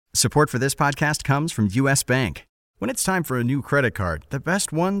Support for this podcast comes from U.S. Bank. When it's time for a new credit card, the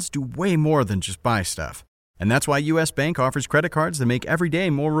best ones do way more than just buy stuff. And that's why U.S. Bank offers credit cards that make every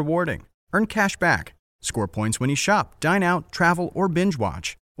day more rewarding. Earn cash back, score points when you shop, dine out, travel, or binge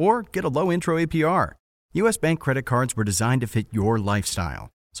watch, or get a low intro APR. U.S. Bank credit cards were designed to fit your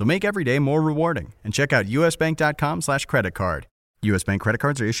lifestyle. So make every day more rewarding and check out usbank.com/credit card. U.S. Bank credit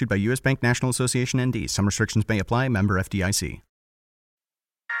cards are issued by U.S. Bank National Association ND. Some restrictions may apply. Member FDIC.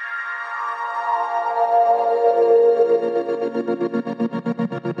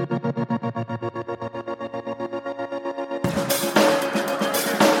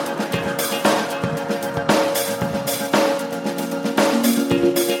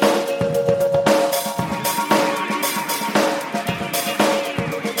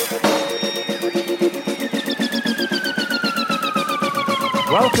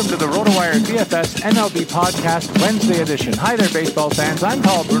 Welcome to the RotoWire DFS MLB Podcast Wednesday edition. Hi there, baseball fans. I'm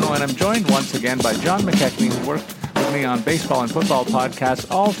Bruno, and I'm joined once again by John McKechnie, who worked with me on baseball and football podcasts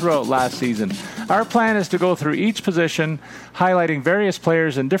all throughout last season. Our plan is to go through each position, highlighting various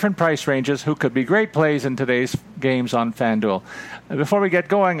players in different price ranges who could be great plays in today's games on FanDuel. Before we get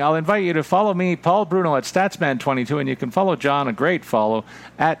going, I'll invite you to follow me, Paul Bruno, at Statsman22, and you can follow John, a great follow,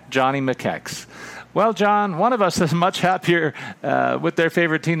 at JohnMcKechnie. Well, John, one of us is much happier with their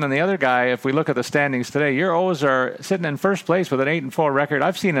favorite team than the other guy. If we look at the standings today, your O's are sitting in first place with an 8-4 record.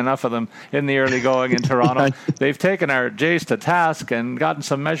 I've seen enough of them in the early going in Toronto. They've taken our Jays to task and gotten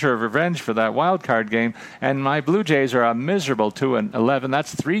some measure of revenge for that wild card game. And my Blue Jays are a miserable 2-11.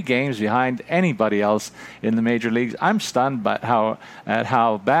 That's 3 games behind anybody else in the major leagues. I'm stunned by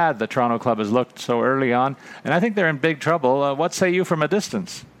how bad the Toronto club has looked so early on, and I think they're in big trouble. What say you from a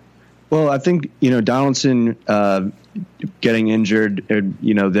distance? Well, I think, Donaldson getting injured,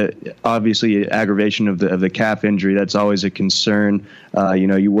 the obviously aggravation of the calf injury, that's always a concern.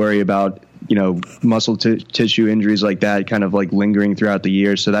 You worry about, muscle tissue injuries like that kind of like lingering throughout the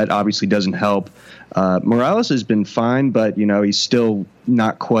year. So that obviously doesn't help. Morales has been fine, but, he's still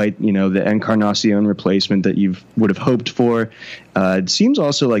not quite, the Encarnacion replacement that you would have hoped for. It seems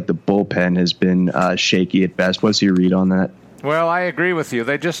also like the bullpen has been shaky at best. What's your read on that? Well, I agree with you.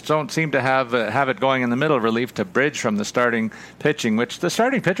 They just don't seem to have it going in the middle relief to bridge from the starting pitching, which the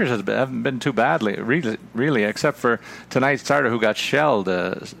starting pitchers haven't been too badly, really, except for tonight's starter who got shelled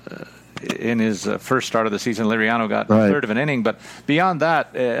in his first start of the season. Liriano got a third of an inning, but beyond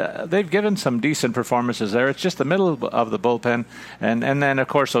that, they've given some decent performances there. It's just the middle of the bullpen, and then, of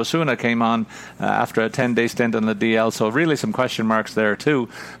course, Osuna came on after a 10-day stint on the DL, so really some question marks there, too.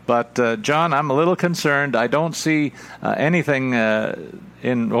 But, John, I'm a little concerned. I don't see anything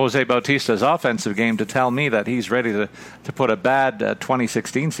in Jose Bautista's offensive game to tell me that he's ready to put a bad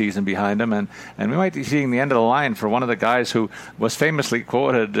 2016 season behind him, and we might be seeing the end of the line for one of the guys who was famously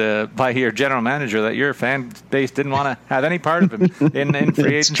quoted by your general manager that your fan base didn't want to have any part of him in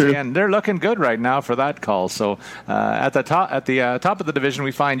free agency, and they're looking good right now for that call. So at the top of the division,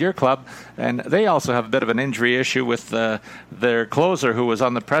 we find your club, and they also have a bit of an injury issue with their closer, who was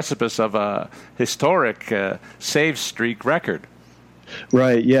on the precipice of a historic save streak record.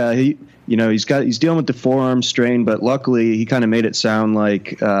 Right. Yeah. He's dealing with the forearm strain, but luckily he kind of made it sound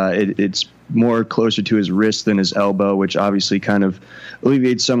like it's more closer to his wrist than his elbow, which obviously kind of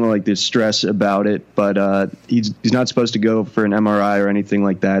alleviates some of like the stress about it. But he's not supposed to go for an MRI or anything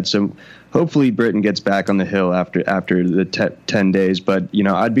like that. So hopefully Britton gets back on the hill after the 10 days. But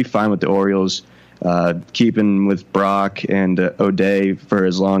I'd be fine with the Orioles keeping with Brock and O'Day for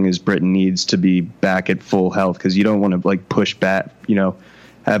as long as Britton needs to be back at full health, because you don't want to like push back,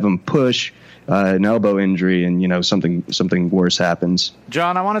 have him push an elbow injury and something worse happens.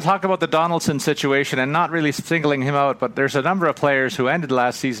 John, I want to talk about the Donaldson situation and not really singling him out, but there's a number of players who ended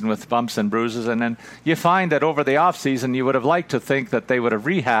last season with bumps and bruises, and then you find that over the off season you would have liked to think that they would have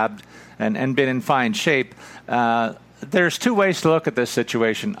rehabbed and been in fine shape. There's 2 ways to look at this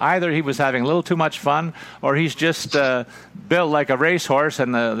situation. Either he was having a little too much fun, or he's just built like a racehorse,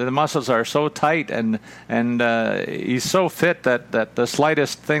 and the muscles are so tight, and he's so fit that the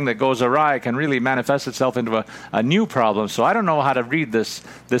slightest thing that goes awry can really manifest itself into a new problem. So I don't know how to read this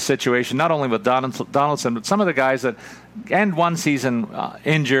situation, not only with Donaldson, but some of the guys that end one season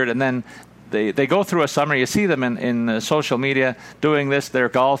injured, and then They go through a summer. You see them in social media doing this. They're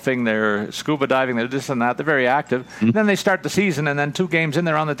golfing, they're scuba diving, they're this and that. They're very active. Mm-hmm. Then they start the season, and then 2 games in,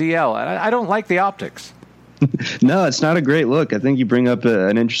 they're on the DL. I don't like the optics. No, it's not a great look. I think you bring up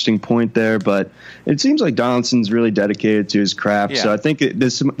an interesting point there, but it seems like Donaldson's really dedicated to his craft. Yeah. So I think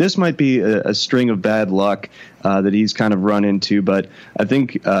this might be a string of bad luck that he's kind of run into. But I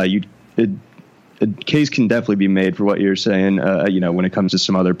think a case can definitely be made for what you're saying. When it comes to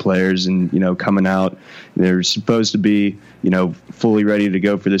some other players and coming out, they're supposed to be fully ready to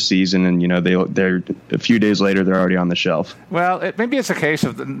go for the season, and they're a few days later they're already on the shelf. Well, maybe it's a case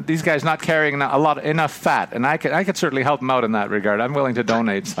of these guys not carrying enough fat, and I could certainly help them out in that regard. I'm willing to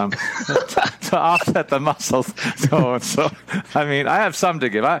donate some to offset the muscles. So I mean, I have some to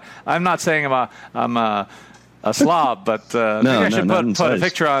give. I'm not saying I'm a slob, but maybe I should put a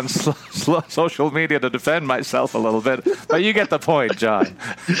picture on social media to defend myself a little bit. But you get the point, John.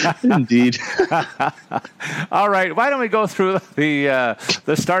 Indeed. All right, why don't we go through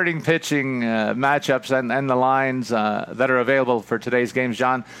the starting pitching matchups and the lines that are available for today's games.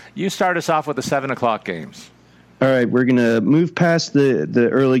 John, you start us off with the 7 o'clock games. All right, we're going to move past the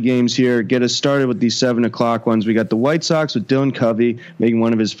early games here, get us started with these 7 o'clock ones. We got the White Sox with Dylan Covey making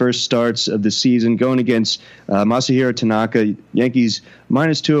one of his first starts of the season, going against Masahiro Tanaka. Yankees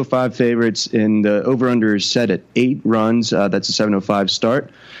minus 205 favorites, and the over-under is set at 8 runs. That's a 7:05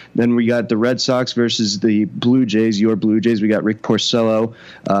 start. Then we got the Red Sox versus the Blue Jays, your Blue Jays. We got Rick Porcello.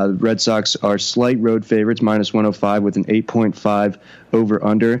 The Red Sox are slight road favorites, minus 105 with an 8.5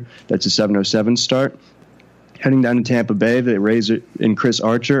 over-under. That's a 7:07 start. Heading down to Tampa Bay, the Rays and Chris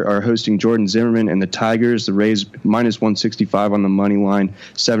Archer are hosting Jordan Zimmerman and the Tigers. The Rays minus 165 on the money line.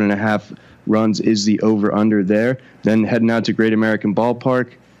 7.5 runs is the over-under there. Then heading out to Great American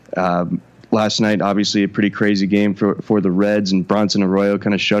Ballpark. Last night, obviously, a pretty crazy game for the Reds, and Bronson Arroyo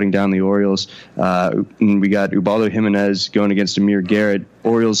kind of shutting down the Orioles. And we got Ubaldo Jimenez going against Amir Garrett.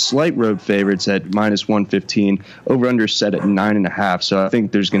 Orioles slight road favorites at minus 115, over-under set at 9.5. So I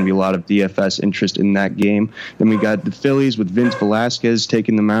think there's going to be a lot of DFS interest in that game. Then we got the Phillies with Vince Velasquez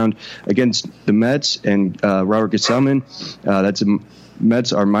taking the mound against the Mets and Robert Gesellman.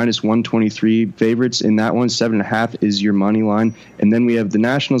 Mets are minus 123 favorites in that one. 7.5 is your money line. And then we have the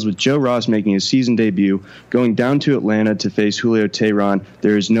Nationals with Joe Ross making his season debut, going down to Atlanta to face Julio Teheran.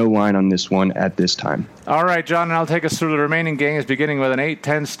 There is no line on this one at this time. All right, John, and I'll take us through the remaining games, beginning with an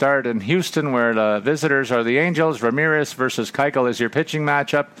 8-10 start in Houston, where the visitors are the Angels. Ramirez versus Keuchel is your pitching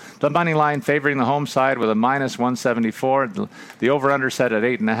matchup. The money line favoring the home side with a minus 174. The over-under set at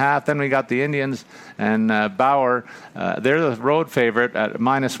 8.5. Then we got the Indians and Bauer. They're the road favorite at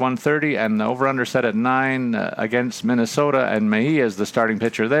minus 130, and the over-under set at 9 against Minnesota, and Mejia is the starting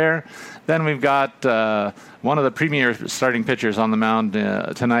pitcher there. Then we've got one of the premier starting pitchers on the mound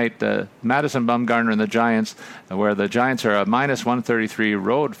tonight, Madison Bumgarner and the Giants, where the Giants are a minus 133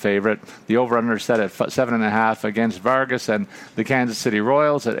 road favorite. The over-under set at 7.5 against Vargas and the Kansas City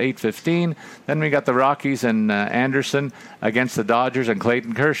Royals at 8:15. Then we got the Rockies and Anderson against the Dodgers and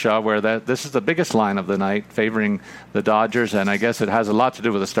Clayton Kershaw, where this is the biggest line of the night, favoring the Dodgers, and I guess it has a lot to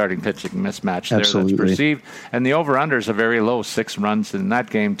do with the starting pitching mismatch there that's perceived. And the over-under is a very low 6 runs in that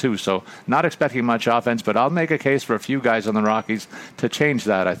game too, so not expecting much offense, but I'll make a case for a few guys on the Rockies to change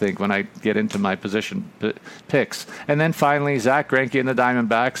that, I think, when I get into my position picks. And then finally, Zach Greinke and the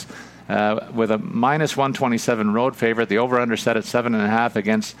Diamondbacks with a minus 127 road favorite. The over-under set at 7.5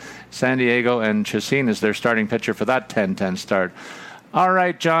 against San Diego, and Chacin is their starting pitcher for that 10-10 start. All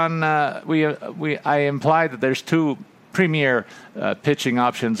right, John, I implied that there's 2 premier pitching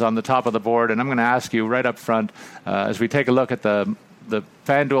options on the top of the board, and I'm going to ask you right up front as we take a look at the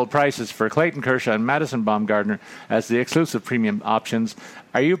FanDuel prices for Clayton Kershaw and Madison Bumgarner as the exclusive premium options.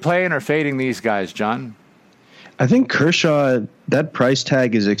 Are you playing or fading these guys, John? I think Kershaw, that price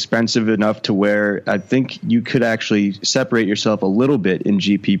tag is expensive enough to where I think you could actually separate yourself a little bit in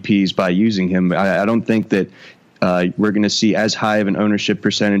GPPs by using him. I don't think that we're going to see as high of an ownership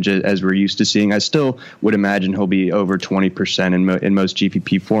percentage as we're used to seeing. I still would imagine he'll be over 20% in most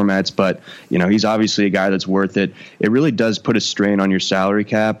GPP formats, but he's obviously a guy that's worth it. It really does put a strain on your salary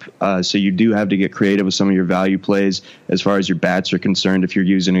cap, so you do have to get creative with some of your value plays as far as your bats are concerned. If you're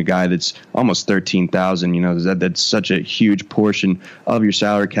using a guy that's almost 13,000, that's such a huge portion of your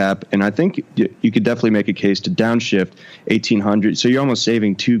salary cap, and I think you could definitely make a case to downshift 1,800. So you're almost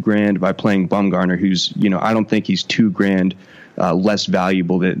saving $2,000 by playing Bumgarner, who's I don't think he's $2,000 less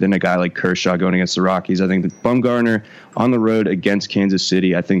valuable than a guy like Kershaw going against the Rockies. I think that Bumgarner on the road against Kansas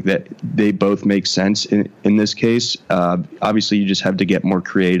City, I think that they both make sense in this case. Obviously, you just have to get more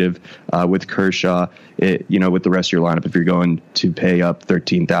creative with Kershaw, with the rest of your lineup if you're going to pay up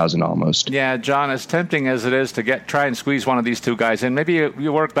 $13,000 almost. Yeah, John, as tempting as it is to try and squeeze one of these 2 guys in, maybe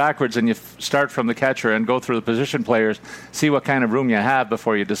you work backwards and you start from the catcher and go through the position players, see what kind of room you have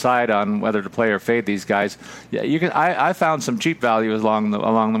before you decide on whether to play or fade these guys. Yeah, I found some cheap cheap value along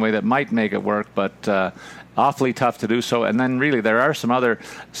the way that might make it work, but awfully tough to do so. And then really there are some other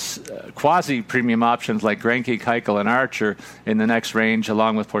quasi-premium options like Greinke, Keuchel, and Archer in the next range,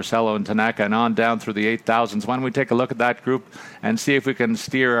 along with Porcello and Tanaka, and on down through the 8,000s. Why don't we take a look at that group and see if we can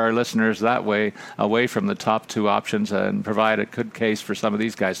steer our listeners that way, away from the top two options, and provide a good case for some of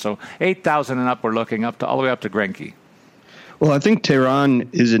these guys. So 8,000 and up, we're looking all the way up to Greinke. Well, I think Tehran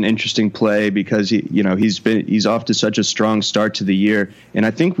is an interesting play because he's off to such a strong start to the year, and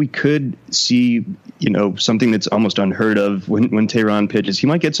I think we could see something that's almost unheard of when Tehran pitches. He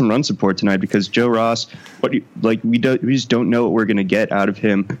might get some run support tonight because Joe Ross, we just don't know what we're going to get out of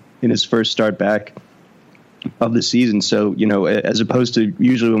him in his first start back of the season. So as opposed to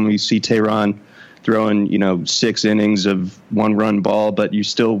usually when we see Tehran throwing 6 innings of 1-run ball, but you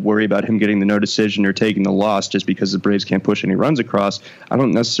still worry about him getting the no decision or taking the loss just because the Braves can't push any runs across. I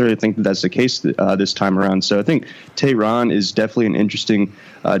don't necessarily think that that's the case this time around. So I think Tehran is definitely an interesting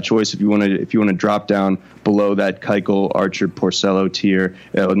choice if you want to drop down below that Keuchel, Archer, Porcello tier,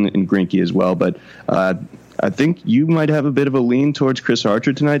 and Greinke as well. But I think you might have a bit of a lean towards Chris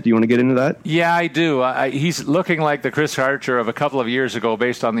Archer tonight. Do you want to get into that? Yeah, I do. He's looking like the Chris Archer of a couple of years ago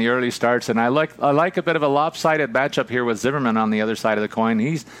based on the early starts, and I like a bit of a lopsided matchup here with Zimmerman on the other side of the coin.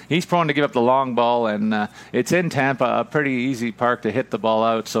 He's prone to give up the long ball, and it's in Tampa, a pretty easy park to hit the ball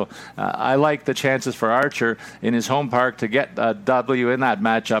out. So I like the chances for Archer in his home park to get a W in that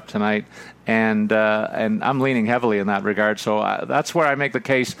matchup tonight. And I'm leaning heavily in that regard. So that's where I make the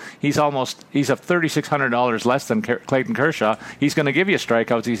case. He's $3,600 less than Clayton Kershaw. He's going to give you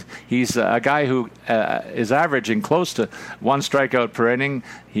strikeouts. He's a guy who is averaging close to 1 strikeout per inning.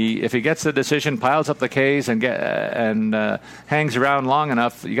 If he gets the decision, piles up the Ks, and hangs around long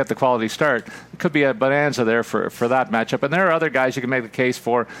enough, you get the quality start. It could be a bonanza there for that matchup. And there are other guys you can make the case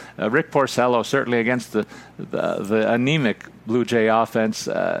for. Rick Porcello, certainly against the anemic Blue Jay offense.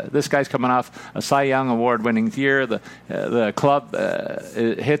 This guy's coming off a Cy Young Award-winning year. The club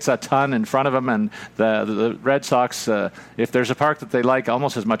hits a ton in front of him, and the Red Sox, if there's a park that they like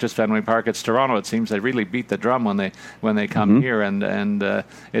almost as much as Fenway Park, it's Toronto. It seems they really beat the drum when they come here, and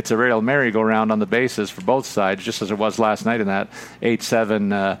it's a real merry-go-round on the bases for both sides, just as it was last night in that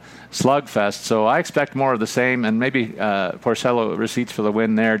 8-7 slugfest. So I expect more of the same, and maybe Porcello receipts for the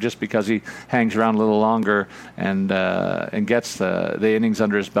win there just because he hangs around a little longer and gets the innings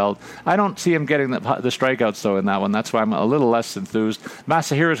under his belt. I don't see him getting the strikeouts, though, in that one. That's why I'm a little less enthused.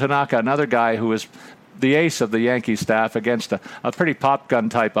 Masahiro Tanaka, another guy who is the ace of the Yankee staff against a pretty pop gun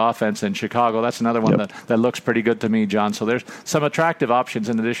type offense in Chicago. That's another one that looks pretty good to me, John. So there's some attractive options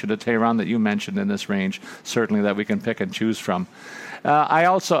in addition to Tehran that you mentioned in this range, certainly that we can pick and choose from. I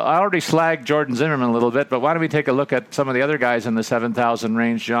already slagged Jordan Zimmerman a little bit, but why don't we take a look at some of the other guys in the 7,000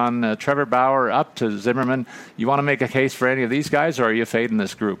 range, John? Trevor Bauer up to Zimmerman. You want to make a case for any of these guys, or are you fading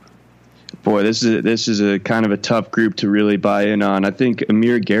this group? Boy, this is a kind of a tough group to really buy in on. I think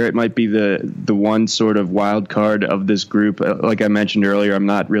Amir Garrett might be the one sort of wild card of this group. Like I mentioned earlier, I'm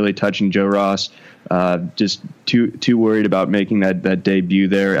not really touching Joe Ross. Just too worried about making that debut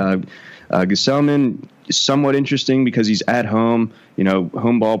there. Gesellman is somewhat interesting because he's at home,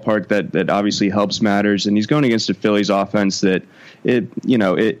 home ballpark that obviously helps matters, and he's going against a Phillies offense that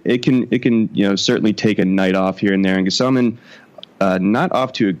it can certainly take a night off here and there. And Gesellman, not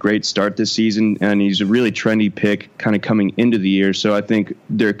off to a great start this season, and he's a really trendy pick kind of coming into the year. So I think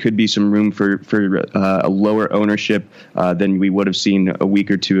there could be some room for a lower ownership than we would have seen a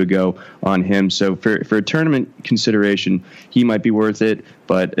week or two ago on him. So for a tournament consideration, he might be worth it.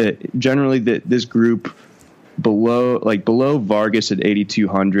 But generally, this group below Vargas at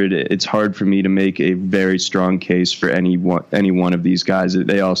 8,200, it's hard for me to make a very strong case for any one of these guys.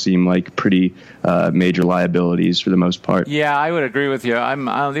 They all seem like pretty major liabilities for the most part. Yeah, I would agree with you. I'm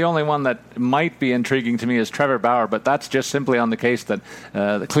the only one that might be intriguing to me is Trevor Bauer, but that's just simply on the case that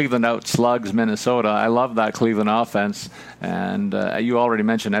the Cleveland outslugs Minnesota. I love that Cleveland offense, and you already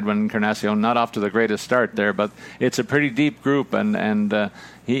mentioned Edwin Encarnacion, not off to the greatest start there, but it's a pretty deep group, and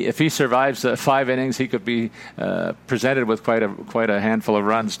if he survives 5 innings, he could be presented with quite a handful of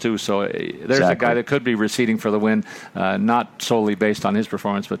runs too. So there's a guy that could be receding for the win, not solely based on his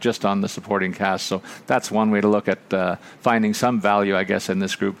performance, but just on the supporting cast. So that's one way to look at finding some value, I guess, in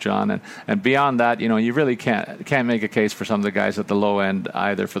this group, John. And beyond that, you really can't make a case for some of the guys at the low end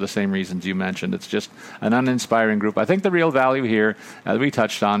either for the same reasons you mentioned. It's just an uninspiring group. I think the real value here, as we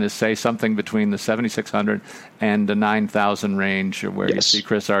touched on, is say something between the 7,600 and the 9,000 range, where you see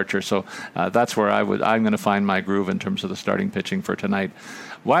Chris Archer. So that's where I'm going to find my groove in terms of the starting pitching for tonight.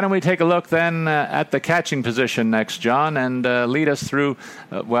 Why don't we take a look then at the catching position next, John, and lead us through,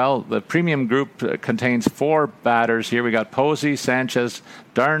 the premium group contains 4 batters here. We got Posey, Sanchez,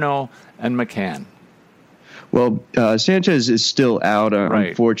 Darno, and McCann. Well, Sanchez is still out,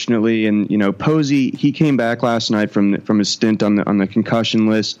 unfortunately, and Posey, he came back last night from his stint on the concussion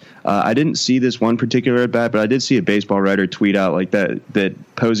list. I didn't see this one particular at bat, but I did see a baseball writer tweet out like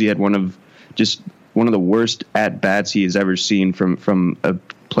that Posey had one of the worst at bats he has ever seen from a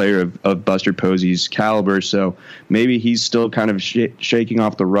player of Buster Posey's caliber. So maybe he's still kind of shaking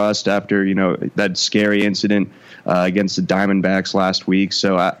off the rust after that scary incident against the Diamondbacks last week.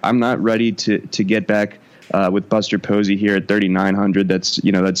 So I'm not ready to get back with Buster Posey here at 3,900. That's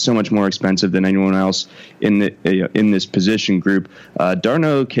so much more expensive than anyone else in this position group.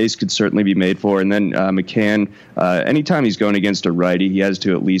 Darno case could certainly be made for, and then McCann. Anytime he's going against a righty, he has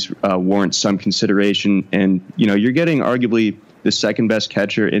to at least warrant some consideration. And you're getting arguably the second best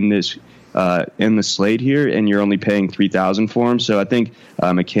catcher in the slate here, and you're only paying $3,000 for him. So I think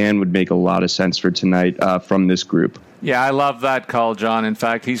McCann would make a lot of sense for tonight from this group. Yeah, I love that call, John. In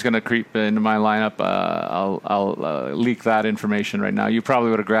fact, he's going to creep into my lineup. I'll leak that information right now. You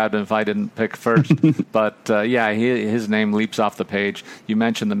probably would have grabbed him if I didn't pick first. But, his name leaps off the page. You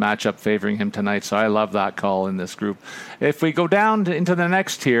mentioned the matchup favoring him tonight, so I love that call in this group. If we go down into the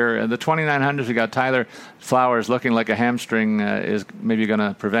next tier, the 2,900s, we got Tyler Flowers looking like a hamstring is maybe going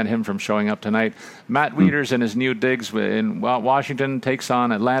to prevent him from showing up tonight. Matt Wieters in his new digs in Washington takes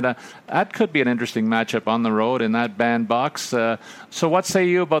on Atlanta. That could be an interesting matchup on the road in that bandbox. So what say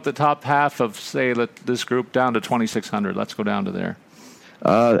you about the top half of, say, this group down to 2,600? Let's go down to there.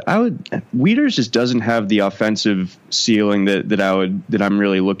 Wieters just doesn't have the offensive ceiling that I'm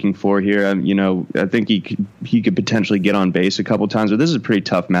really looking for here. I think he could potentially get on base a couple times, but this is a pretty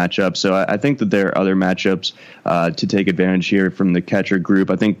tough matchup. So I think that there are other matchups to take advantage here from the catcher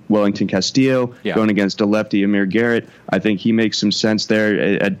group. I think Wellington Castillo going against a lefty, Amir Garrett. I think he makes some sense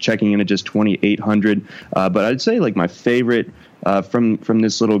there at checking in at just 2,800. But I'd say like my favorite from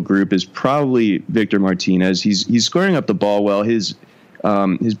this little group is probably Victor Martinez. He's squaring up the ball well. His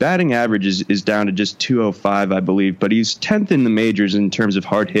batting average is down to just 205, I believe, but he's 10th in the majors in terms of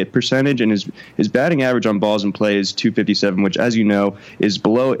hard hit percentage, and his batting average on balls in play is 257, which, as you know, is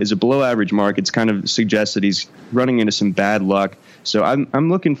a below average mark. It's kind of suggests that he's running into some bad luck. So I'm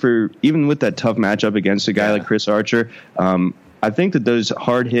looking for, even with that tough matchup against a guy like Chris Archer, I think that those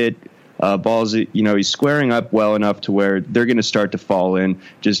hard hit balls, he's squaring up well enough to where they're going to start to fall in,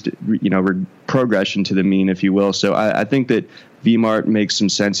 just progression to the mean, if you will. So I think that V-Mart makes some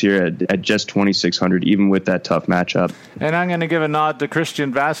sense here at just 2,600, even with that tough matchup. And I'm going to give a nod to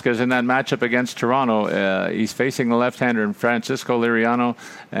Christian Vasquez in that matchup against Toronto. He's facing the left-hander in Francisco Liriano,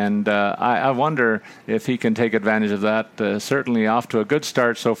 and I wonder if he can take advantage of that. Certainly off to a good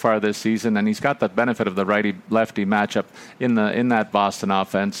start so far this season, and he's got the benefit of the righty-lefty matchup in that Boston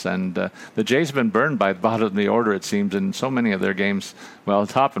offense. And the Jays have been burned by the bottom of the order, it seems, in so many of their games. Well,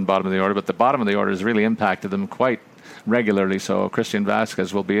 top and bottom of the order, but the bottom of the order has really impacted them quite regularly. So Christian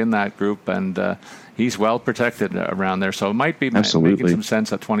Vasquez will be in that group, and he's well protected around there. So it might be making some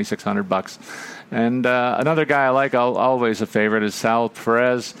sense at $2,600. And another guy I like, always a favorite, is Sal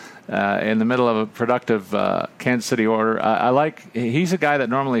Perez. In the middle of a productive Kansas City order. He's a guy that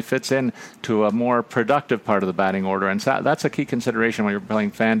normally fits in to a more productive part of the batting order, and that's a key consideration when you're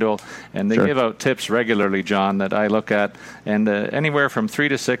playing FanDuel. And they give out tips regularly, John, that I look at, and anywhere from 3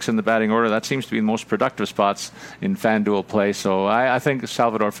 to 6 in the batting order, that seems to be the most productive spots in FanDuel play. So I think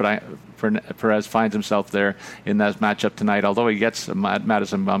Salvador Perez finds himself there in that matchup tonight, although he gets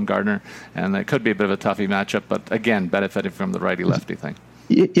Madison Bumgarner, and it could be a bit of a toughie matchup, but again, benefiting from the righty-lefty thing.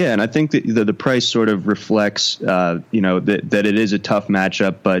 Yeah, and I think that the price sort of reflects, that it is a tough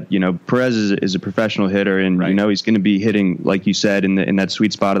matchup. But Perez is a professional hitter, and he's going to be hitting, like you said, in that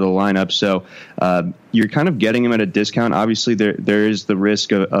sweet spot of the lineup. So you're kind of getting him at a discount. Obviously, there is the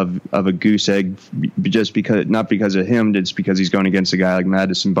risk of a goose egg, just not because of him, it's because he's going against a guy like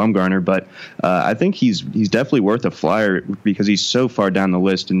Madison Bumgarner. But I think he's definitely worth a flyer because he's so far down the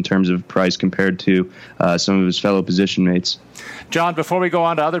list in terms of price compared to some of his fellow position mates. John, before we go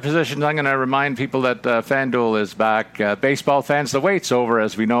on to other positions, I'm going to remind people that FanDuel is back. Baseball fans, the wait's over,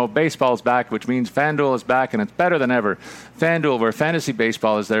 as we know. Baseball's back, which means FanDuel is back, and it's better than ever. FanDuel, where fantasy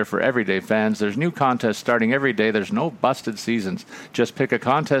baseball is there for everyday fans. There's new content contests starting every day. There's no busted seasons. Just pick a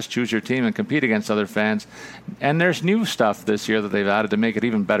contest, choose your team, and compete against other fans. And there's new stuff this year that they've added to make it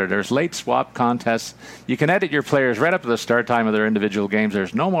even better. There's late swap contests. You can edit your players right up to the start time of their individual games.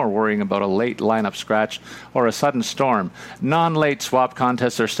 There's no more worrying about a late lineup scratch or a sudden storm. Non-late swap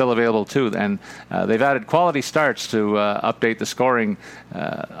contests are still available too, and they've added quality starts to update the scoring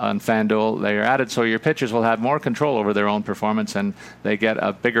on FanDuel. They are added so your pitchers will have more control over their own performance, and they get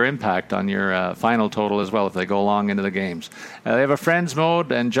a bigger impact on your final total as well if they go long into the games. They have a friends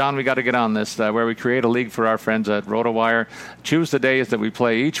mode, and John, we got to get on this, where we create a league for our friends at RotoWire. Choose the days that we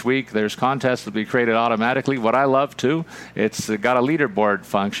play each week. There's contests that will be created automatically. What I love too, it's got a leaderboard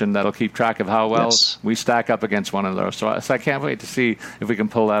function that'll keep track of how well we stack up against one another. So I can't wait to see if we can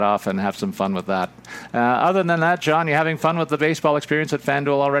pull that off and have some fun with that. Other than that, John, you having fun with the baseball experience at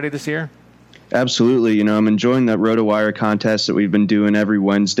FanDuel already this year? Absolutely. I'm enjoying that RotoWire contest that we've been doing every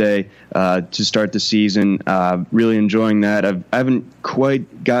Wednesday to start the season. Really enjoying that. I haven't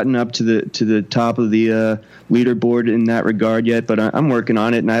quite gotten up to the top of the leaderboard in that regard yet, but I'm working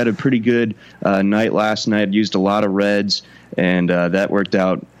on it. And I had a pretty good night last night. I used a lot of Reds, and that worked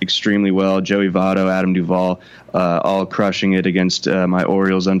out extremely well. Joey Votto, Adam Duvall, all crushing it against my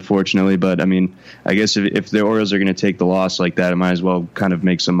Orioles, unfortunately. But, I guess if the Orioles are going to take the loss like that, I might as well kind of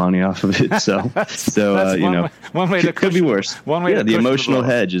make some money off of it. So, one way to could be worse. The emotional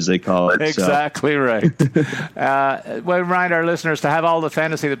hedge, as they call it. Exactly right. We remind our listeners to have all the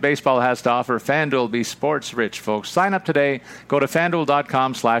fantasy that baseball has to offer. FanDuel, be sports rich, folks. Sign up today. Go to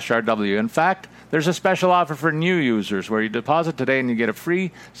FanDuel.com/RW. In fact, there's a special offer for new users where you deposit today and you get a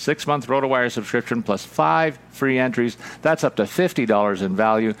free 6-month RotoWire subscription plus 5 free entries. That's up to $50 in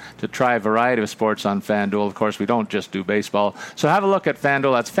value to try a variety of sports on FanDuel. Of course, we don't just do baseball. So have a look at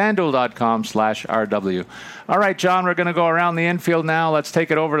FanDuel. That's FanDuel.com/RW. All right, John, we're going to go around the infield now. Let's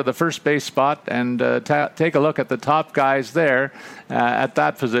take it over to the first base spot and take a look at the top guys there at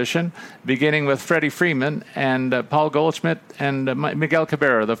that position, beginning with Freddie Freeman and Paul Goldschmidt and Miguel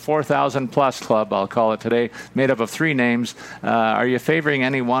Cabrera, the 4,000-plus club, I'll call it today, made up of 3 names. Are you favoring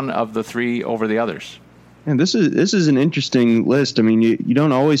any one of the 3 over the others? And this is an interesting list. You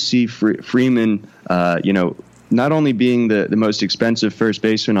don't always see Freeman, not only being the most expensive first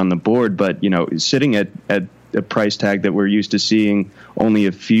baseman on the board, but, sitting at a price tag that we're used to seeing only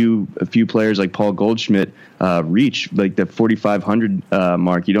a few players like Paul Goldschmidt reach, like the 4,500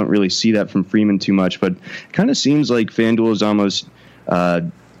 mark. You don't really see that from Freeman too much, but it kind of seems like FanDuel is almost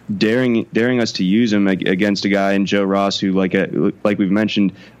daring us to use him against a guy in Joe Ross, who, like we've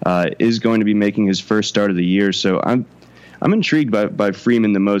mentioned, is going to be making his first start of the year. So I'm intrigued by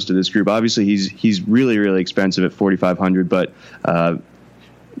Freeman the most of this group. Obviously, he's really, really expensive at 4,500, but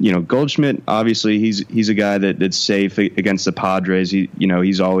Goldschmidt, obviously he's a guy that's safe against the Padres.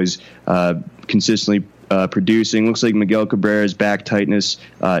 He's always consistently producing. Looks like Miguel Cabrera's back tightness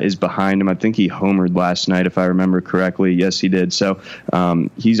is behind him. I think he homered last night, if I remember correctly. Yes, he did. So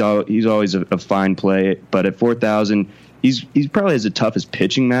he's always a fine play. But at 4,000, he's probably has the toughest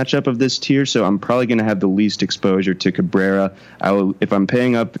pitching matchup of this tier, so I'm probably going to have the least exposure to Cabrera. If I'm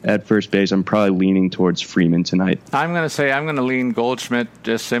paying up at first base, I'm probably leaning towards Freeman tonight. I'm going to lean Goldschmidt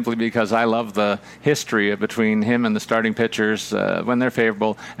just simply because I love the history between him and the starting pitchers when they're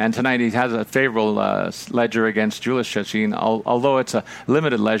favorable. And tonight he has a favorable ledger against Julius Chachin, although it's a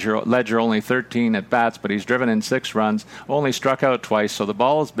limited ledger, only 13 at bats, but he's driven in 6 runs, only struck out twice, so the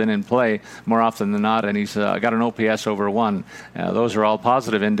ball's been in play more often than not, and he's got an OPS over 1. Those are all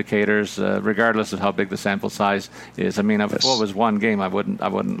positive indicators, regardless of how big the sample size is. If it was one game, I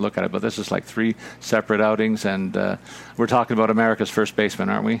wouldn't look at it. But this is like 3 separate outings, and we're talking about America's first baseman,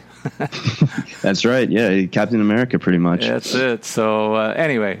 aren't we? That's right. Yeah, Captain America, pretty much. That's it. So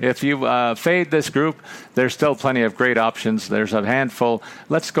anyway, if you fade this group, there's still plenty of great options. There's a handful.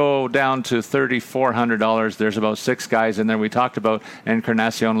 Let's go down to $3,400. There's about 6 guys in there. We talked about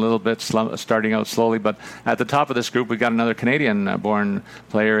Encarnacion a little bit, starting out slowly, but at the top of this group, we got another Canadian-born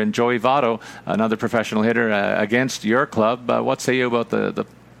player in Joey Votto, another professional hitter against your club. What say you about the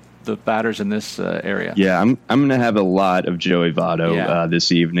batters in this area? Yeah, I'm going to have a lot of Joey Votto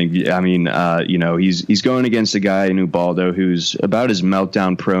this evening. He's going against a guy in Ubaldo who's about as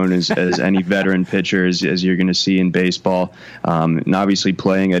meltdown prone as any veteran pitcher as you're going to see in baseball. And obviously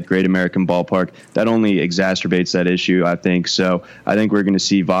playing at Great American Ballpark, that only exacerbates that issue, I think. So I think we're going to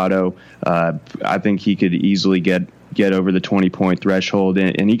see Votto. I think he could easily get over the 20-point threshold,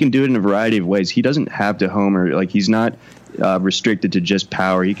 and he can do it in a variety of ways. He doesn't have to homer. Like, he's not restricted to just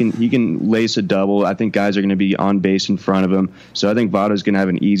power. He can lace a double. I think guys are going to be on base in front of him. So I think Votto's going to have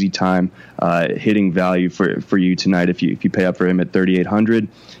an easy time hitting value for you tonight if you pay up for him at 3,800.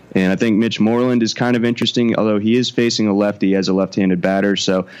 And I think Mitch Moreland is kind of interesting, although he is facing a lefty as a left-handed batter.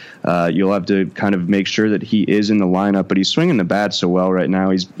 So you'll have to kind of make sure that he is in the lineup. But he's swinging the bat so well right now.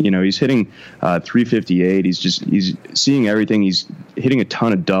 He's hitting 358. He's seeing everything. He's hitting a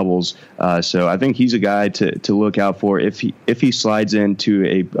ton of doubles. So I think he's a guy to look out for if he slides into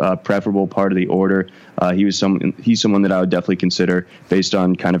a preferable part of the order. He's someone that I would definitely consider based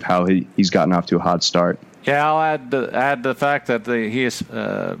on kind of how he's gotten off to a hot start. Yeah, I'll add the fact that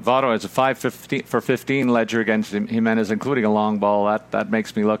Votto has a 5 for 15 ledger against Jimenez, including a long ball. That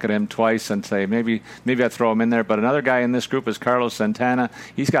makes me look at him twice and say maybe I throw him in there. But another guy in this group is Carlos Santana.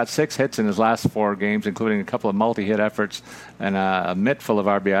 He's got 6 hits in his last 4 games, including a couple of multi-hit efforts and a mitt full of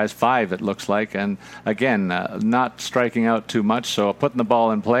RBIs, 5 it looks like. And again, not striking out too much, so putting the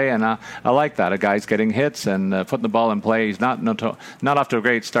ball in play. And I like that. A guy's getting hits and putting the ball in play. He's not off to a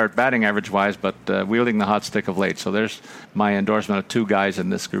great start batting average-wise, but wielding the hot stick of late. So there's my endorsement of 2 guys in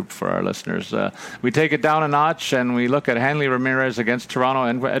this group for our listeners. We take it down a notch and we look at Hanley Ramirez against Toronto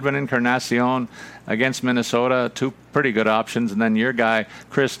and Edwin Encarnacion against Minnesota. 2 pretty good options. And then your guy,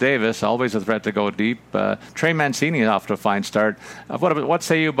 Chris Davis, always a threat to go deep. Trey Mancini off to a fine start. What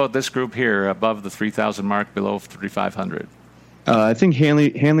say you about this group here above the 3,000 mark, below 3,500? I think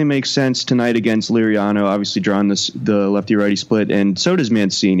Hanley makes sense tonight against Liriano, obviously drawing the lefty-righty split, and so does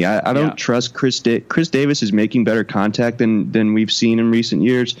Mancini. I don't trust Chris Davis is making better contact than we've seen in recent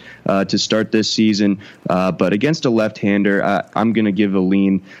years to start this season. But against a left-hander, I'm going to give a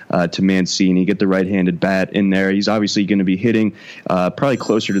lean to Mancini, get the right-handed bat in there. He's obviously going to be hitting probably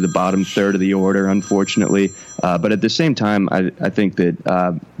closer to the bottom third of the order, unfortunately. But at the same time, I think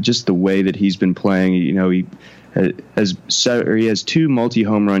that just the way that he's been playing, he has 2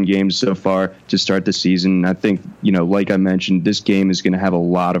 multi-home run games so far to start the season. I think, like I mentioned, this game is going to have a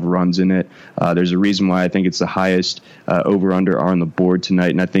lot of runs in it. There's a reason why I think it's the highest over-under on the board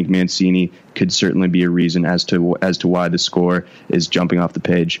tonight, and I think Mancini could certainly be a reason as to why the score is jumping off the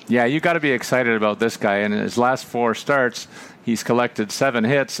page. Yeah, you got to be excited about this guy. In his last 4 starts, he's collected 7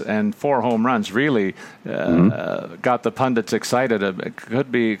 hits and 4 home runs. Really got the pundits excited. It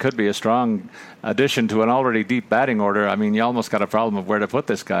could be a strong addition to an already deep batting order. I mean, you almost got a problem of where to put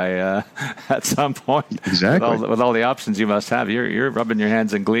this guy at some point. Exactly. With all the options you must have. You're rubbing your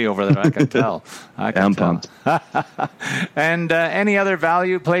hands in glee over there, I can tell. I'm pumped. And any other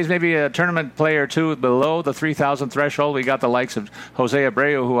value plays, maybe a tournament play or 2 below the 3,000 threshold? We got the likes of Jose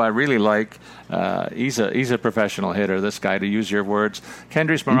Abreu, who I really like. He's a professional hitter, this guy, to use your words.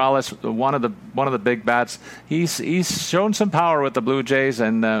 Kendrys Morales, one of the big bats. He's shown some power with the Blue Jays,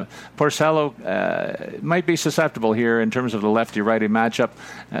 and Porcello might be susceptible here in terms of the lefty-righty matchup.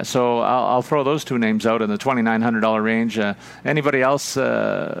 So I'll throw those 2 names out in the $2,900 range. Anybody else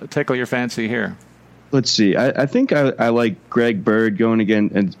tickle your fancy here? Let's see. I think I like Greg Bird going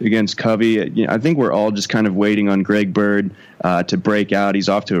against Covey. I think we're all just kind of waiting on Greg Bird to break out. He's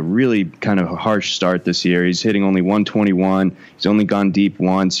off to a really kind of harsh start this year. He's hitting only 121. He's only gone deep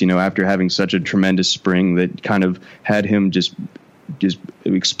once, after having such a tremendous spring that kind of had him just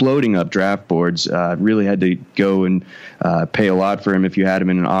exploding up draft boards. Really had to go and pay a lot for him if you had him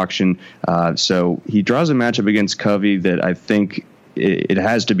in an auction. So he draws a matchup against Covey that I think it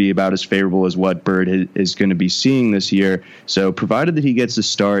has to be about as favorable as what Bird is going to be seeing this year. So provided that he gets the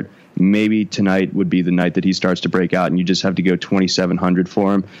start, maybe tonight would be the night that he starts to break out, and you just have to go 2,700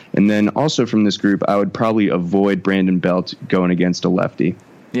 for him. And then also from this group, I would probably avoid Brandon Belt going against a lefty.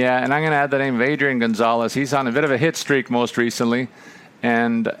 Yeah, and I'm going to add the name of Adrian Gonzalez. He's on a bit of a hit streak most recently.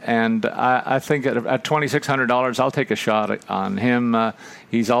 And I think at $2,600, I'll take a shot on him.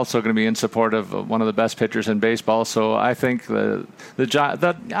 He's also going to be in support of one of the best pitchers in baseball. So I think I'd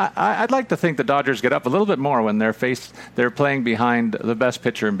like to think the Dodgers get up a little bit more when they're playing behind the best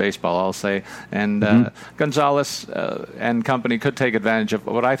pitcher in baseball, I'll say. And Gonzalez and company could take advantage of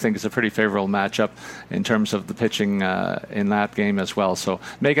what I think is a pretty favorable matchup in terms of the pitching in that game as well. So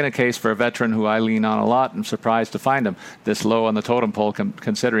making a case for a veteran who I lean on a lot. I'm surprised to find him this low on the totem pole,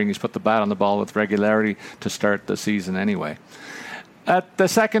 considering he's put the bat on the ball with regularity to start the season anyway. At the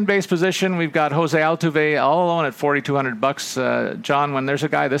second base position, we've got Jose Altuve all alone at $4,200. John, when there's a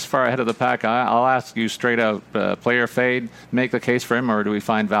guy this far ahead of the pack, I'll ask you straight out, player fade, make the case for him, or do we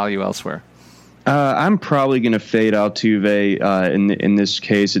find value elsewhere? I'm probably going to fade Altuve in this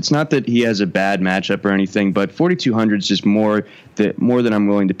case. It's not that he has a bad matchup or anything, but 4,200 is just more than I'm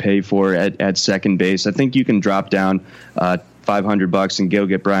willing to pay for at second base. I think you can drop down $500 and go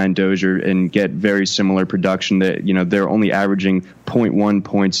get Brian Dozier and get very similar production. That they're only averaging 0.1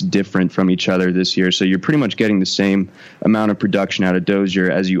 points different from each other this year. So you're pretty much getting the same amount of production out of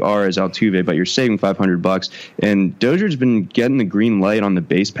Dozier as you are as Altuve, but you're saving $500. And Dozier's been getting the green light on the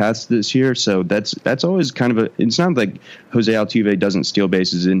base paths this year. So that's always kind of it's not like Jose Altuve doesn't steal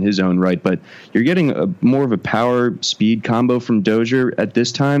bases in his own right, but you're getting more of a power speed combo from Dozier at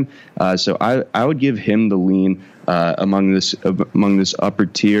this time. So I would give him the lean among this upper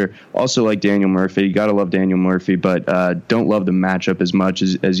tier. Also like Daniel Murphy. You got to love Daniel Murphy, but don't love the matchup as much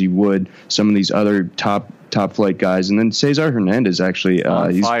as you would some of these other top flight guys. And then Cesar Hernandez, actually,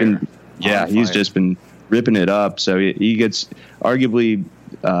 he's just been ripping it up. So he gets arguably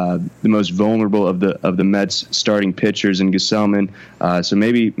the most vulnerable of the Mets starting pitchers in Gesellman. So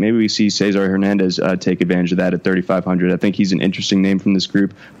maybe we see Cesar Hernandez take advantage of that at 3,500. I think he's an interesting name from this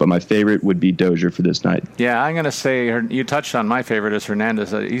group, but my favorite would be Dozier for this night. Yeah, I'm going to say you touched on my favorite is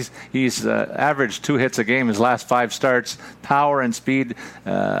Hernandez. He's averaged 2 hits a game his last 5 starts, power and speed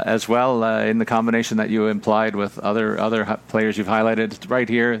as well in the combination that you implied with other players you've highlighted right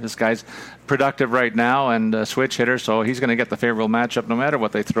here. This guy's productive right now and a switch hitter, so he's going to get the favorable matchup no matter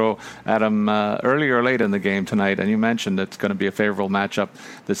what they throw at him early or late in the game tonight. And you mentioned it's going to be a favorable matchup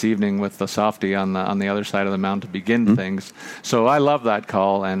this evening with the softy on the other side of the mound to begin things. So I love that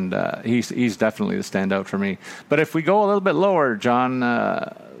call, and he's definitely the standout for me. But if we go a little bit lower, John,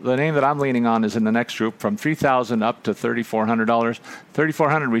 the name that I'm leaning on is in the next group from $3,000 up to $3,400.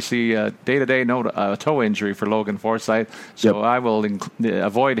 $3,400, we see day-to-day toe injury for Logan Forsythe. So I will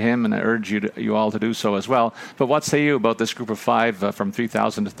avoid him, and I urge you all to do so as well. But what say you about this group of 5 from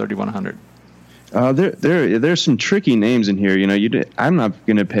 $3,000 to $3,100? There's some tricky names in here. I'm not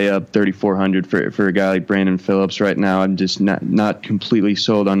going to pay up $3,400 for a guy like Brandon Phillips right now. I'm just not completely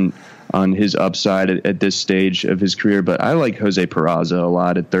sold on his upside at this stage of his career, but I like Jose Peraza a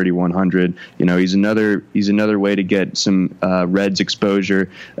lot at 3,100. He's another way to get some Reds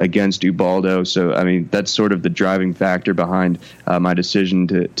exposure against Ubaldo. So I mean, that's sort of the driving factor behind my decision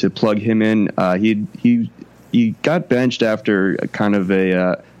to plug him in. He got benched after kind of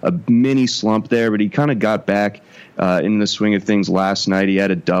a mini slump there, but he kind of got back in the swing of things last night. He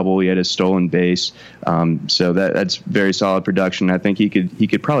had a double, he had a stolen base, so that's very solid production. I think he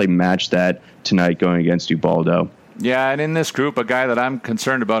could probably match that tonight going against Ubaldo. Yeah, and in this group, a guy that I'm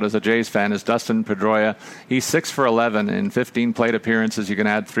concerned about as a Jays fan is Dustin Pedroia. He's 6 for 11 in 15 plate appearances. You can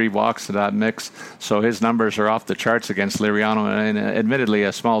add 3 walks to that mix, so his numbers are off the charts against Liriano, and admittedly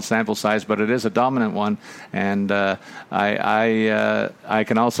a small sample size, but it is a dominant one. And I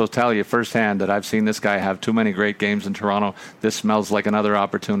can also tell you firsthand that I've seen this guy have too many great games in Toronto. This smells like another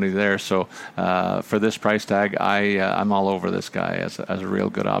opportunity there. So for this price tag, I'm all over this guy as a real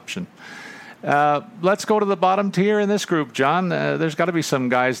good option. Let's go to the bottom tier in this group, John. There's got to be some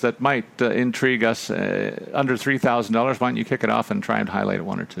guys that might intrigue us under $3,000. Why don't you kick it off and try and highlight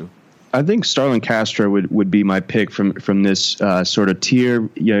one or two? I think Starlin Castro would be my pick from this sort of tier.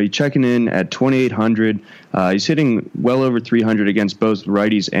 You're checking in at 2,800. He's hitting well over 300 against both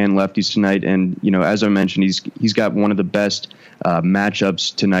righties and lefties tonight. And, as I mentioned, he's got one of the best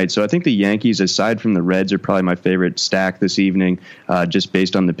matchups tonight. So I think the Yankees, aside from the Reds, are probably my favorite stack this evening, just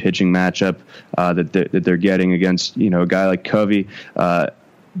based on the pitching matchup that they're getting against, a guy like Covey.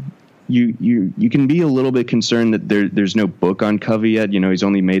 You can be a little bit concerned that there's no book on Covey yet. He's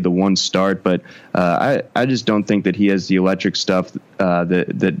only made the one start, but I just don't think that he has the electric stuff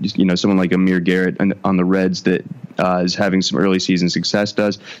that someone like Amir Garrett on the Reds that is having some early season success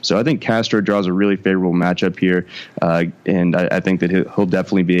does. So I think Castro draws a really favorable matchup here, and I think that he'll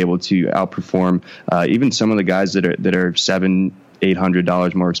definitely be able to outperform even some of the guys that are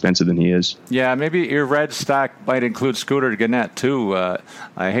 $700-800 more expensive than he is. Yeah, maybe your red stack might include Scooter Gannett too.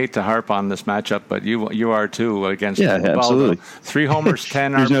 I hate to harp on this matchup, but you are too against. Yeah, absolutely. 3 homers,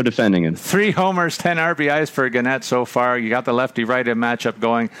 10. There's no defending him. 3 homers, 10 RBIs for Gannett so far. You got the lefty-righty matchup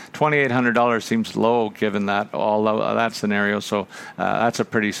going. $2,800 seems low given all that scenario. So that's a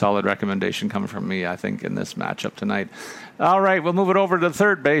pretty solid recommendation coming from me, I think, in this matchup tonight. All right, we'll move it over to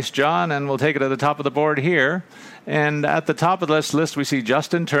third base, John, and we'll take it to the top of the board here. And at the top of this list, we see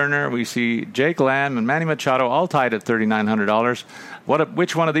Justin Turner, we see Jake Lamb, and Manny Machado all tied at $3,900.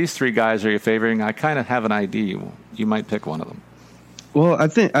 Which one of these 3 guys are you favoring? I kind of have an idea. You might pick one of them. Well, I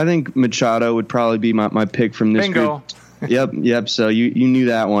think Machado would probably be my pick from this Bingo. group. Yep. So you knew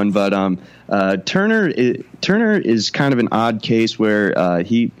that one, but Turner is kind of an odd case where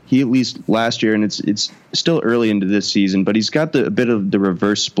he at least last year, and it's still early into this season, but he's got a bit of the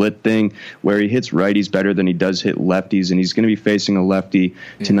reverse split thing where he hits righties better than he does hit lefties, and he's going to be facing a lefty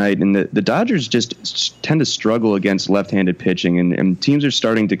tonight. And the Dodgers just tend to struggle against left-handed pitching, and teams are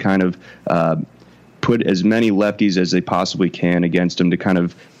starting to kind of put as many lefties as they possibly can against him to kind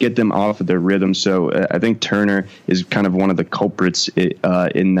of get them off of their rhythm. So I think Turner is kind of one of the culprits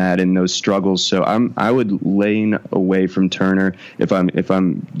in those struggles. So I would lane away from Turner if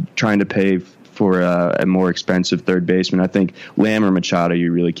I'm trying to pay for a more expensive third baseman. I think Lamb or Machado,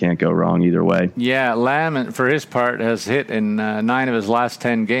 you really can't go wrong either way. Yeah, Lamb, for his part, has hit in 9 of his last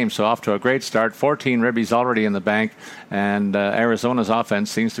 10 games, so off to a great start. 14 ribbies already in the bank, and Arizona's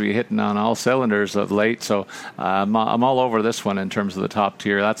offense seems to be hitting on all cylinders of late, so I'm all over this one in terms of the top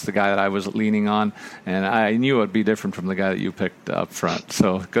tier. That's the guy that I was leaning on, and I knew it would be different from the guy that you picked up front,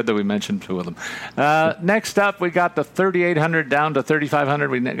 so good that we mentioned 2 of them. Next up, we got the 3,800 down to 3,500.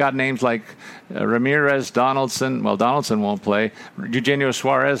 We got names like Ramirez, Donaldson. Well, Donaldson won't play. Eugenio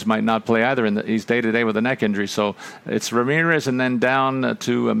Suarez might not play either. He's day-to-day with a neck injury. So it's Ramirez and then down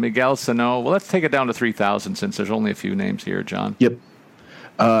to Miguel Sano. Well, let's take it down to 3,000 since there's only a few names here, John. Yep.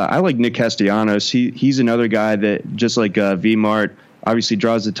 I like Nick Castellanos. He's another guy that, just like V-Mart, obviously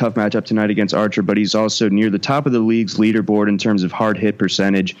draws a tough matchup tonight against Archer, but he's also near the top of the league's leaderboard in terms of hard hit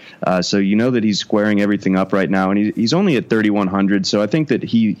percentage. So you know that he's squaring everything up right now, and he's only at 3,100. So I think that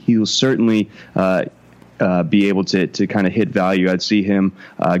he'll certainly be able to kind of hit value. I'd see him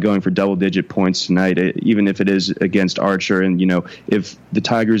going for double-digit points tonight, even if it is against Archer. And, if the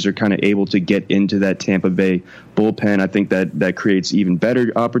Tigers are kind of able to get into that Tampa Bay bullpen, I think that creates even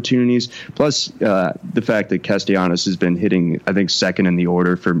better opportunities. Plus, the fact that Castellanos has been hitting, I think, second in the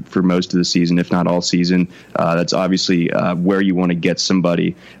order for most of the season, if not all season. That's obviously where you want to get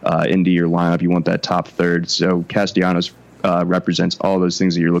somebody into your lineup. You want that top third. So Castellanos represents all those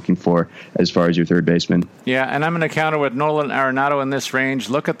things that you're looking for as far as your third baseman. Yeah, and I'm going to counter with Nolan Arenado in this range.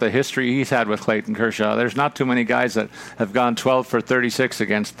 Look at the history he's had with Clayton Kershaw. There's not too many guys that have gone 12 for 36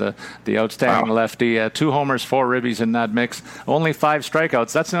 against the outstanding lefty. 2 homers, 4 ribbies in that mix. Only 5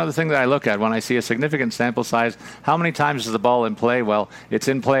 strikeouts. That's another thing that I look at when I see a significant sample size. How many times is the ball in play? Well, it's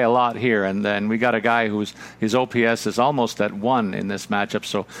in play a lot here. And then we got a guy his OPS is almost at 1 in this matchup.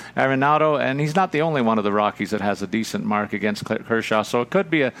 So Arenado, and he's not the only one of the Rockies that has a decent mark against Kershaw, so it could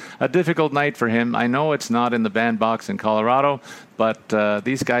be a difficult night for him. I know it's not in the bandbox in Colorado, but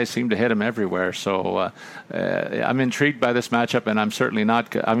these guys seem to hit him everywhere. So I'm intrigued by this matchup, and I'm certainly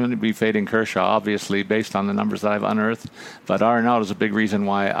not. I'm going to be fading Kershaw, obviously, based on the numbers that I've unearthed. But Arenado is a big reason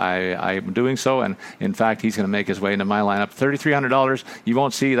why I'm doing so, and in fact, he's going to make his way into my lineup. $3,300. You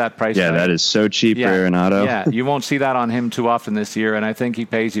won't see that price. Yeah, that is so cheap for Arenado. Yeah, you won't see that on him too often this year, and I think he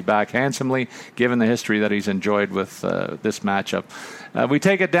pays you back handsomely, given the history that he's enjoyed with this matchup. We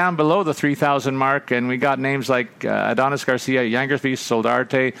take it down below the 3,000 mark, and we got names like Adonis Garcia, Yangervis,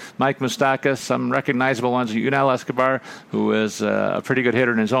 Soldarte, Mike Moustakas, some recognizable ones, Yunel Escobar, who is a pretty good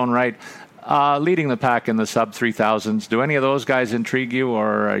hitter in his own right, leading the pack in the sub-3,000s. Do any of those guys intrigue you,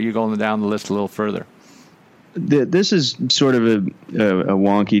 or are you going down the list a little further? This is sort of a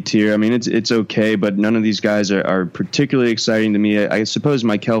wonky tier. I mean, it's okay, but none of these guys are particularly exciting to me. I suppose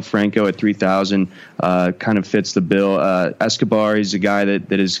Maikel Franco at 3,000 kind of fits the bill. Escobar, he's a guy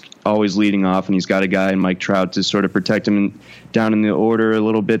that is always leading off, and he's got a guy in Mike Trout to sort of protect him down in the order a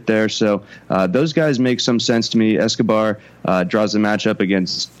little bit there. So those guys make some sense to me. Escobar draws the matchup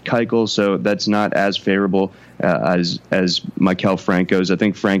against Keuchel, so that's not as favorable as Maikel Franco's. I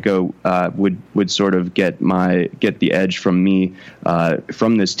think Franco would sort of get the edge from me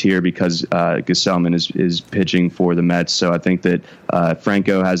from this tier because Gesellman is pitching for the Mets. So I think that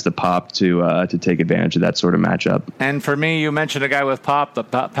Franco has the pop to take advantage of that sort of matchup. And for me, you mentioned a guy with pop,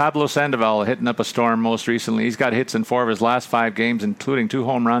 Pablo Sandoval, hitting up a storm most recently. He's got hits in 4 of his last 5 games, including 2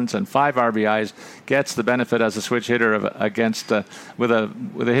 home runs and 5 RBIs. Gets the benefit as a switch hitter against with a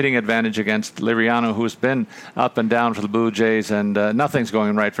hitting advantage against Liriano, who's been up and down for the Blue Jays, and nothing's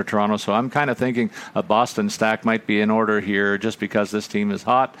going right for Toronto. So I'm kind of thinking a Boston stack might be in order here, just because this team is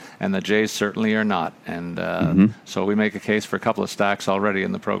hot and the Jays certainly are not. And so we make a case for a couple of stacks already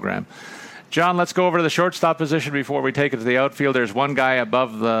in the program. John, let's go over to the shortstop position before we take it to the outfield. There's one guy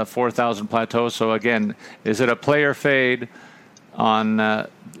above the 4,000 plateau. So again, is it a player fade on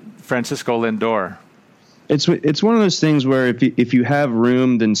Francisco Lindor? It's one of those things where if you have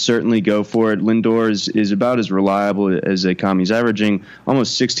room, then certainly go for it. Lindor is about as reliable as they come. He's averaging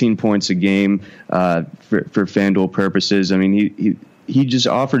almost 16 points a game for FanDuel purposes. I mean, he just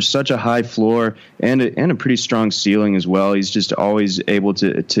offers such a high floor and a pretty strong ceiling as well. He's just always able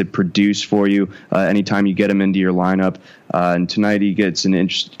to produce for you anytime you get him into your lineup. And tonight he gets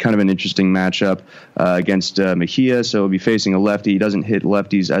kind of an interesting matchup against Mejia, so he'll be facing a lefty. He doesn't hit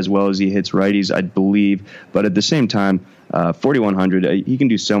lefties as well as he hits righties, I believe. But at the same time, 4,100, he can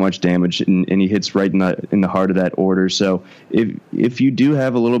do so much damage, and he hits right in the heart of that order. So if you do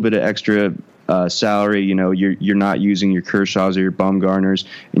have a little bit of extra salary, you're not using your Kershaws or your Bumgarners,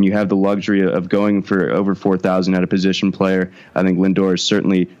 and you have the luxury of going for over 4,000 at a position player. I think Lindor is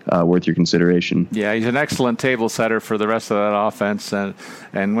certainly worth your consideration. Yeah, he's an excellent table setter for the rest of that offense,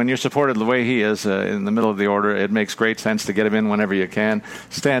 and when you're supported the way he is in the middle of the order, it makes great sense to get him in whenever you can.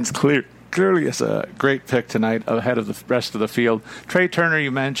 Stands clearly as a great pick tonight ahead of the rest of the field. Trey Turner,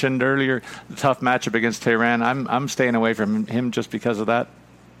 you mentioned earlier, the tough matchup against Tehran. I'm staying away from him just because of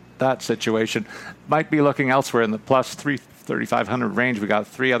that situation. Might be looking elsewhere in the plus 3,500 range. We got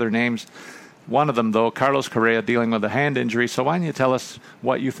three other names. One of them, though, Carlos Correa, dealing with a hand injury. So why don't you tell us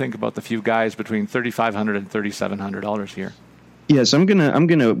what you think about the few guys between $3,500 and $3,700 here? Yes, I'm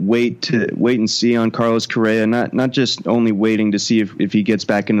gonna wait and see on Carlos Correa. Not just only waiting to see if he gets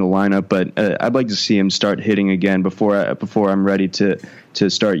back into the lineup, but I'd like to see him start hitting again before I'm ready to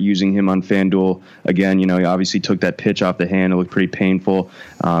start using him on FanDuel again. He obviously took that pitch off the hand; it looked pretty painful.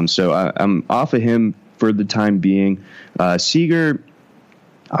 So I'm off of him for the time being. Seager.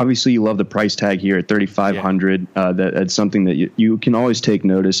 Obviously, you love the price tag here at $3,500. Yeah. That's something that you can always take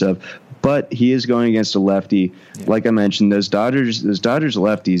notice of. But he is going against a lefty. Yeah. Like I mentioned, those Dodgers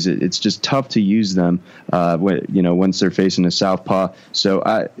lefties, it's just tough to use them, once they're facing a southpaw.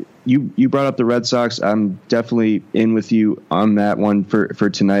 So you brought up the Red Sox. I'm definitely in with you on that one for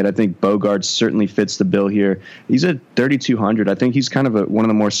tonight. I think Bogaerts certainly fits the bill here. He's at $3,200. I think he's kind of one of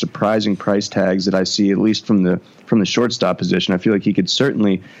the more surprising price tags that I see, at least from the shortstop position. I feel like he could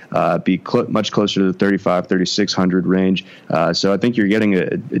certainly be much closer to the $3,600 range. So I think you're getting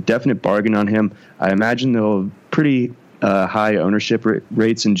a definite bargain on him. I imagine they'll pretty high ownership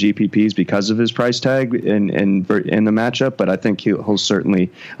rates in GPPs because of his price tag and the matchup, but I think he'll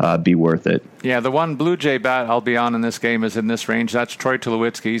certainly be worth it. Yeah, the one Blue Jay bat I'll be on in this game is in this range. That's Troy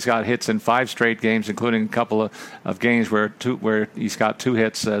Tulowitzki. He's got hits in 5 straight games, including a couple of games where he's got 2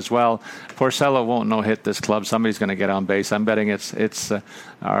 hits as well. Porcello won't no-hit this club. Somebody's going to get on base. I'm betting it's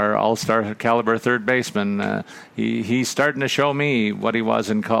our all-star caliber third baseman. He's starting to show me what he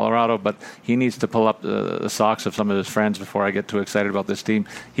was in Colorado, but he needs to pull up the socks of some of his friends before I get too excited about this team.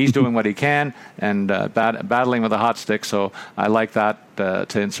 He's doing what he can and battling with a hot stick, so I like that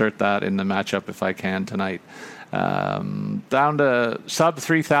to insert that in the matchup if I can tonight. Down to sub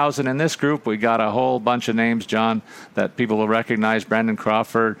 3,000 in this group, we got a whole bunch of names, John, that people will recognize. Brandon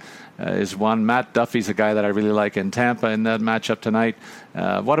Crawford is one. Matt Duffy's a guy that I really like in Tampa in that matchup tonight.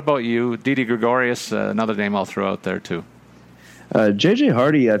 What about you? Didi Gregorius, another name I'll throw out there too. J.J.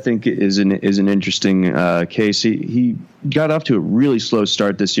 Hardy, I think, is an interesting case. He got off to a really slow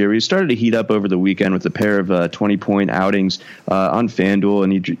start this year. He started to heat up over the weekend with a pair of 20-point outings on FanDuel,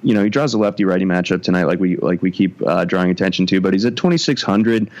 and he draws a lefty-righty matchup tonight, like we keep drawing attention to. But he's at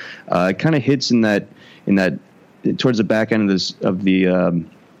 2,600. Kind of hits in that towards the back end of the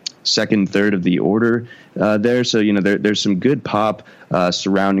second third of the order there. So, there's some good pop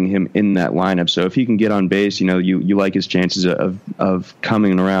surrounding him in that lineup. So if he can get on base, you like his chances of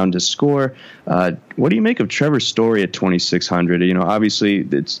coming around to score. What do you make of Trevor Story at 2,600? Obviously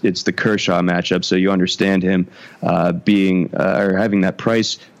it's the Kershaw matchup, so you understand him being or having that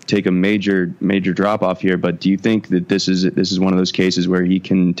price take a major drop off here, but do you think that this is one of those cases where he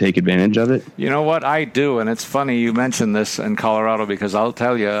can take advantage of it? You know what, I do, and it's funny you mentioned this in Colorado, because I'll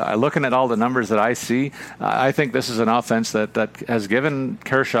tell you, looking at all the numbers that I see, I think this is an offense that has given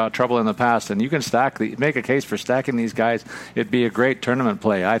Kershaw trouble in the past, and you can make a case for stacking these guys. It'd be a great tournament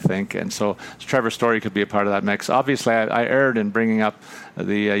play, I think, and so Trevor Story could be a part of that mix. Obviously, I erred in bringing up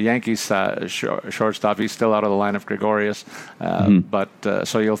the Yankees shortstop. He's still out of the lineup, Gregorius, but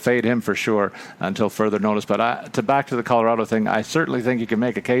so you'll fade him for sure until further notice. But back to the Colorado thing, I certainly think you can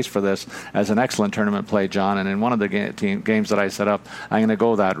make a case for this as an excellent tournament play, John. And in one of the games that I set up, I'm going to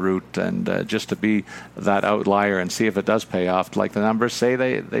go that route and just to be that outlier and see if it does pay off like the numbers say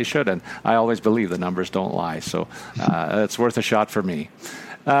they should. And I always believe the numbers don't lie. So it's worth a shot for me.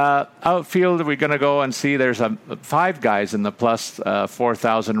 Outfield, we're going to go and see there's 5 guys in the plus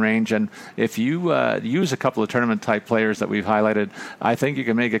 4,000 range, and if you use a couple of tournament type players that we've highlighted, I think you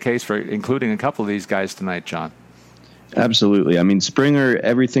can make a case for including a couple of these guys tonight, John. Absolutely. I mean, Springer,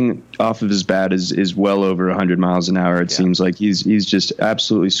 everything off of his bat is well over 100 miles an hour. It seems like he's just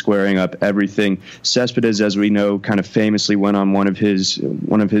absolutely squaring up everything. Cespedes, as we know, kind of famously went on one of his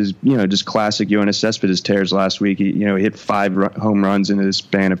just classic Yoenis Cespedes tears last week. He hit 5 home runs in a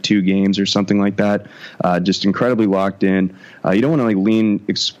span of 2 games or something like that. Just incredibly locked in. You don't want to lean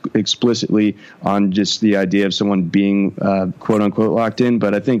explicitly on just the idea of someone being quote unquote locked in,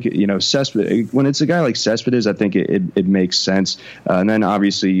 but I think Cespedes, when it's a guy like Cespedes, I think it it makes sense. And then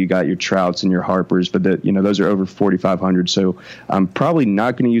obviously you got your Trouts and your Harpers, but those are over 4,500. So I'm probably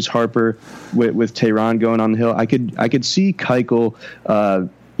not going to use Harper with Tehran going on the hill. I could see Keuchel,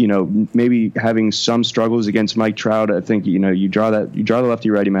 maybe having some struggles against Mike Trout. I think, you draw the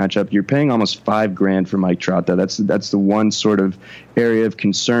lefty-righty matchup. You're paying almost $5,000 for Mike Trout, though. That's the one sort of area of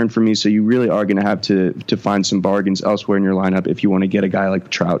concern for me. So you really are going to have to find some bargains elsewhere in your lineup if you want to get a guy like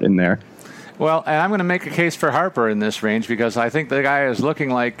Trout in there. Well, and I'm going to make a case for Harper in this range because I think the guy is looking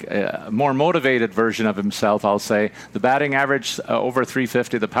like a more motivated version of himself, I'll say. The batting average over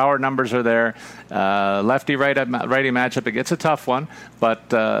 350, the power numbers are there. Lefty-righty matchup, it's a tough one,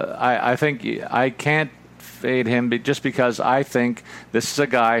 but I think I can't fade him just because I think this is a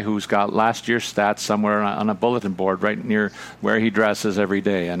guy who's got last year's stats somewhere on a bulletin board right near where he dresses every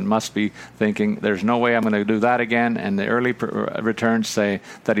day and must be thinking there's no way I'm going to do that again, and the early returns say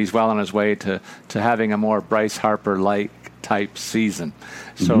that he's well on his way to having a more Bryce Harper-like type season.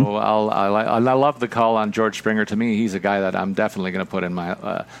 So I love the call on George Springer. To me, he's a guy that I'm definitely going to put in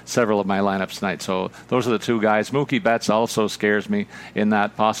my several of my lineups tonight. So those are the two guys. Mookie Betts also scares me in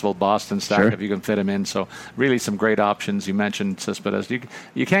that possible Boston stack if you can fit him in. So really some great options. You mentioned Cespedes.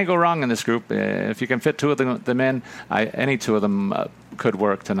 You can't go wrong in this group. If you can fit two of them in, any two of them could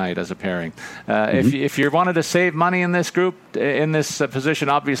work tonight as a pairing. If you wanted to save money in this group, in this position,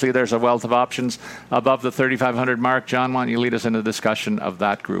 obviously there's a wealth of options above the 3,500 mark. John, why don't you lead us into the discussion of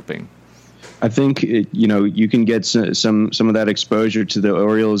that grouping? I think you can get some of that exposure to the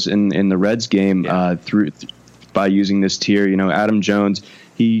Orioles in the Reds game by using this tier. Adam Jones,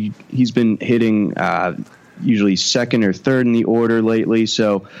 he's been hitting usually second or third in the order lately.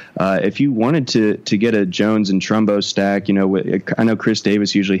 So if you wanted to get a Jones and Trumbo stack, I know Chris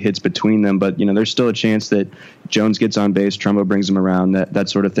Davis usually hits between them, but there's still a chance that Jones gets on base, Trumbo brings him around, that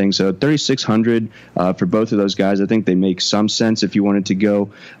sort of thing. So 3,600 for both of those guys, I think they make some sense if you wanted to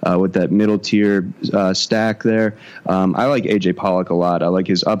go with that middle tier stack there. I like AJ Pollock a lot. I like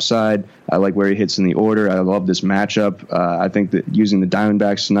his upside. I like where he hits in the order. I love this matchup. I think that using the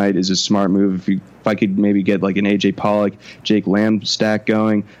Diamondbacks tonight is a smart move. If I could maybe get like an AJ Pollock, Jake Lamb stack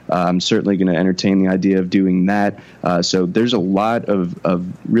going, I'm certainly going to entertain the idea of doing that. So there's a lot of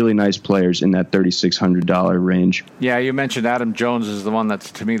really nice players in that $3,600 range. Yeah, you mentioned Adam Jones is the one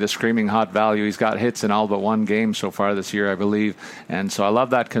that's, to me, the screaming hot value. He's got hits in all but one game so far this year, I believe. And so I love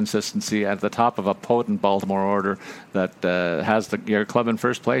that consistency at the top of a potent Baltimore order that has your club in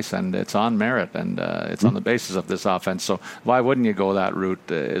first place, and it's on merit, and it's on the basis of this offense. So why wouldn't you go that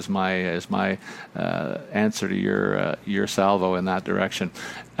route is my answer to your salvo in that direction.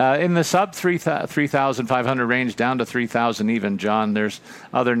 In the sub 3,500 range, down to 3,000 even, John, there's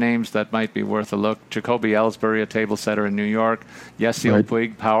other names that might be worth a look. Jacoby Ellsbury, a table setter in New York. Yasiel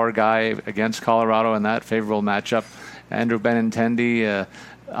Puig, power guy against Colorado in that favorable matchup. Andrew Benintendi,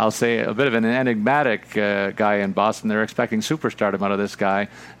 I'll say a bit of an enigmatic guy in Boston. They're expecting superstardom out of this guy.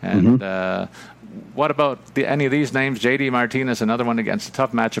 And what about any of these names? J.D. Martinez, another one against a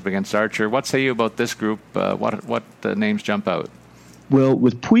tough matchup against Archer. What say you about this group? What names jump out? Well,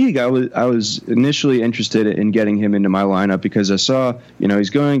 with Puig, I was initially interested in getting him into my lineup because I saw, he's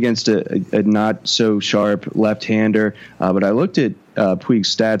going against a not so sharp left-hander, but I looked at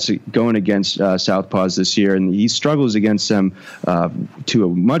Puig's stats going against southpaws this year, and he struggles against them to a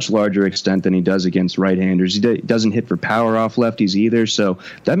much larger extent than he does against right-handers. He doesn't hit for power off lefties either, so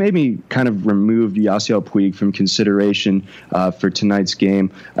that made me kind of remove Yasiel Puig from consideration for tonight's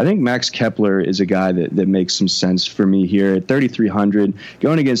game. I think Max Kepler is a guy that makes some sense for me here at 3,300,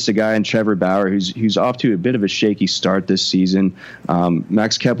 going against a guy in Trevor Bauer who's off to a bit of a shaky start this season.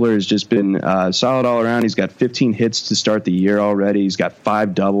 Max Kepler has just been solid all around. He's got 15 hits to start the year already. He's got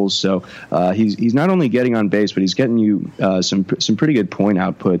 5 doubles, so he's not only getting on base, but he's getting you some pretty good point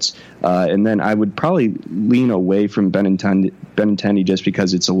outputs. And then I would probably lean away from Benintendi just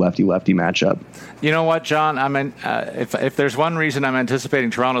because it's a lefty-lefty matchup. You know what, John? I mean, if there's one reason I'm anticipating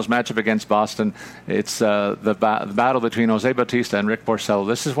Toronto's matchup against Boston, it's the battle between Jose Bautista and Rick Porcello.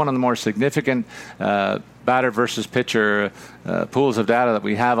 This is one of the more significant batter versus pitcher pools of data that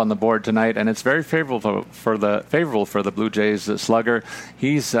we have on the board tonight, and it's very favorable for the Blue Jays slugger.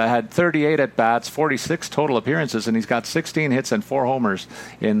 He's had 38 at bats, 46 total appearances, and he's got 16 hits and 4 homers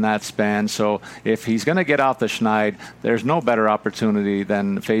in that span. So if he's going to get off the schneid, there's no better opportunity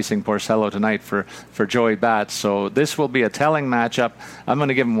than facing Porcello tonight for Joey Bats. So this will be a telling matchup. I'm going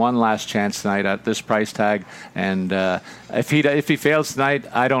to give him one last chance tonight at this price tag, and if he fails tonight,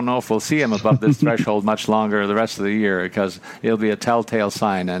 I don't know if we'll see him above this threshold much longer the rest of the year, because it'll be a telltale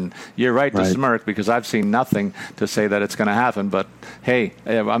sign. And you're right to smirk, because I've seen nothing to say that it's going to happen. But, hey,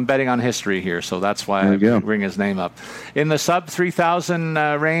 I'm betting on history here, so that's why I bring his name up. In the sub 3,000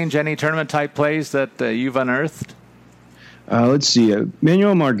 range, any tournament-type plays that you've unearthed? Let's see.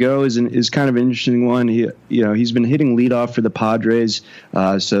 Manuel Margot is kind of an interesting one. He's been hitting leadoff for the Padres,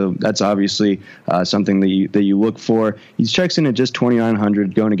 so that's obviously something that you look for. He checks in at just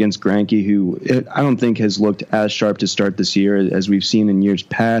 2,900 going against Greinke, who I don't think has looked as sharp to start this year as we've seen in years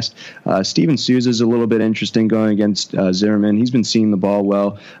past. Steven Souza is a little bit interesting going against Zimmerman. He's been seeing the ball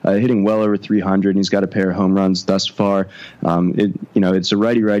well, hitting well over 300, and he's got a pair of home runs thus far. It's a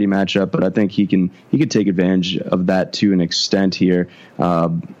righty-righty matchup, but I think he could take advantage of that to an extent here.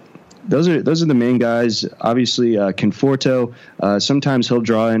 Those are the main guys. Obviously, Conforto. Sometimes he'll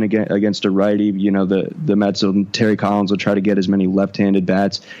draw in against a righty. The Mets and Terry Collins will try to get as many left-handed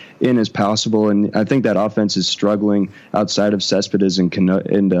bats in as possible, and I think that offense is struggling outside of Cespedes and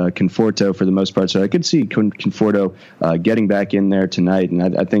Conforto for the most part. So I could see Conforto getting back in there tonight,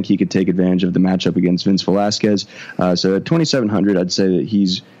 and I think he could take advantage of the matchup against Vince Velasquez. So at 2,700, I'd say that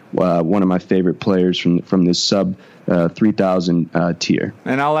he's one of my favorite players from this sub 3,000 tier.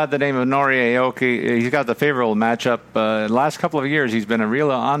 And I'll add the name of Nori Aoki. He's got the favorable matchup. The last couple of years, he's been a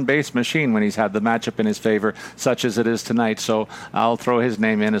real on-base machine when he's had the matchup in his favor, such as it is tonight. So I'll throw his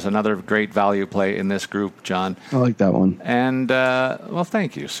name in as another great value play in this group, John. I like that one. And, well,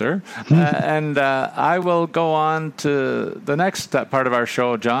 thank you, sir. And I will go on to the next part of our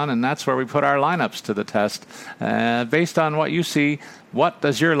show, John, and that's where we put our lineups to the test. Based on what you see, what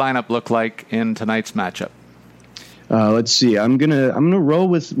does your lineup look like in tonight's matchup? Let's see. I'm gonna roll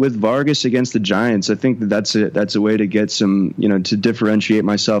with Vargas against the Giants. I think that's a way to get some, to differentiate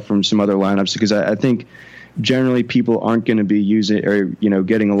myself from some other lineups, because I think generally people aren't going to be using or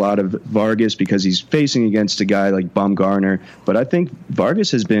getting a lot of Vargas because he's facing against a guy like Bumgarner. But I think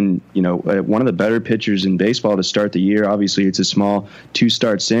Vargas has been one of the better pitchers in baseball to start the year. Obviously, it's a small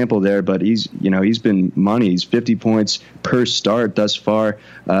 2-start sample there, but he's been money. He's 50 points per start thus far,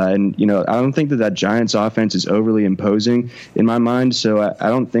 and I don't think that Giants offense is overly imposing in my mind. So I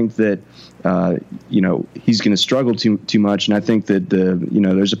don't think that he's going to struggle too much. And I think that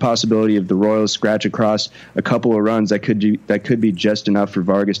there's a possibility of the Royals scratch across a couple of runs that could be just enough for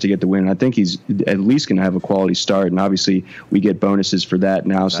Vargas to get the win. I think he's at least going to have a quality start, and obviously we get bonuses for that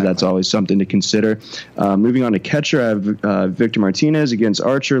now, so that's always something to consider. Moving on to catcher, I have Victor Martinez against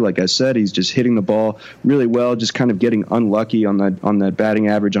Archer. Like I said, he's just hitting the ball really well, just kind of getting unlucky on that batting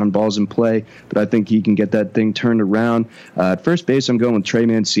average on balls in play, but I think he can get that thing turned around. At first base, I'm going with Trey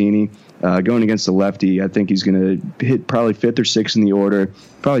Mancini. Going against the lefty, I think he's going to hit probably 5th or 6th in the order,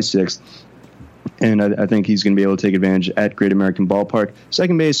 probably 6th. And I think he's going to be able to take advantage at Great American Ballpark.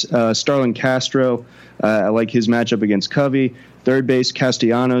 Second base, Starlin Castro. I like his matchup against Covey. Third base,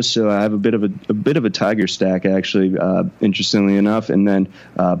 Castellanos. So I have a bit of a Tiger stack, actually, interestingly enough. And then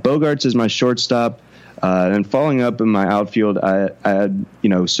Bogarts is my shortstop. And following up in my outfield, I had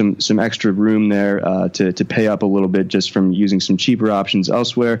some extra room there to pay up a little bit just from using some cheaper options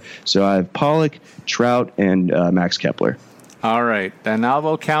elsewhere. So I have Pollock, Trout, and Max Kepler. All right, and I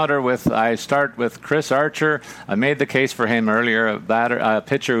will counter I start with Chris Archer. I made the case for him earlier, a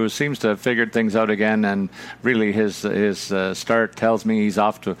pitcher who seems to have figured things out again, and really his start tells me he's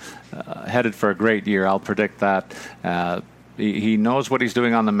off to headed for a great year. I'll predict that. He knows what he's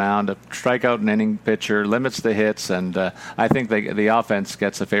doing on the mound, a strikeout and inning pitcher, limits the hits, and I think the offense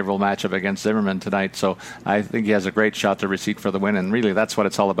gets a favorable matchup against Zimmerman tonight. So I think he has a great shot to receipt for the win, and really that's what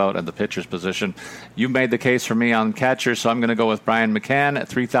it's all about at the pitcher's position. You made the case for me on catcher, so I'm going to go with Brian McCann at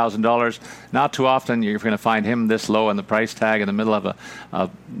 $3,000. Not too often you're going to find him this low in the price tag in the middle of a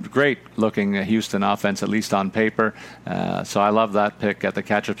great-looking Houston offense, at least on paper. So I love that pick at the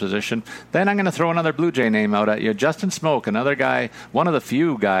catcher position. Then I'm going to throw another Blue Jay name out at you, Justin Smoke, another guy, one of the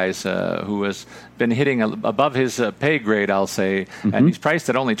few guys who has been hitting above his pay grade, I'll say, and he's priced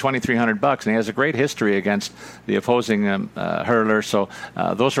at only $2,300, and he has a great history against the opposing hurler. So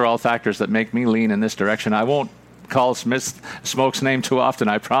those are all factors that make me lean in this direction. I won't call Smoke's name too often,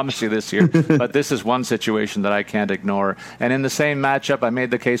 I promise you this year, but this is one situation that I can't ignore. And in the same matchup, I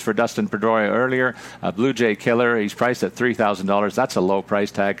made the case for Dustin Pedroia earlier, a Blue Jay killer. He's priced at $3,000. That's a low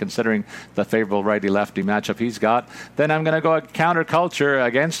price tag considering the favorable righty-lefty matchup he's got. Then I'm going to go counterculture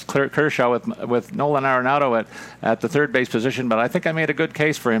against Kershaw with Nolan Arenado at the third base position, but I think I made a good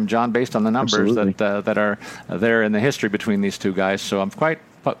case for him, John, based on the numbers that are there in the history between these two guys. So I'm quite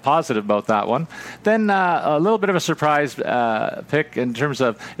positive about that one. Then a little bit of a surprise pick in terms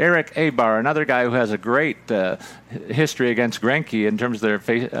of Eric Abar, another guy who has a great history against Greinke in terms of their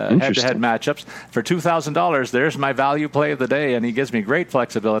head-to-head matchups. For $2,000, there's my value play of the day, and he gives me great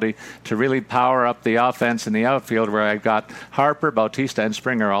flexibility to really power up the offense in the outfield, where I've got Harper, Bautista, and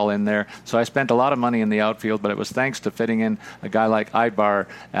Springer all in there. So I spent a lot of money in the outfield, but it was thanks to fitting in a guy like Ibar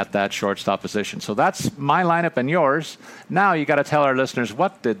at that shortstop position. So that's my lineup and yours. Now you got to tell our listeners,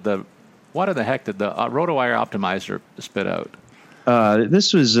 what in the heck did the RotoWire optimizer spit out?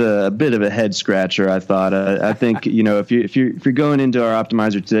 This was a bit of a head scratcher, I thought. I think, if you're going into our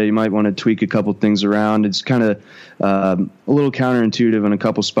optimizer today, you might want to tweak a couple things around. It's kind of a little counterintuitive in a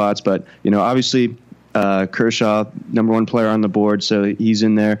couple spots, but obviously Kershaw, number one player on the board, so he's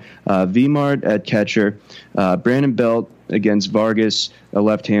in there. V-Mart at catcher, Brandon Belt against Vargas, a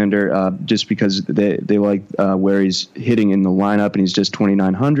left-hander, just because they like where he's hitting in the lineup, and he's just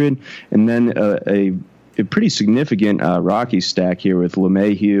 2,900. And then a pretty significant Rocky stack here with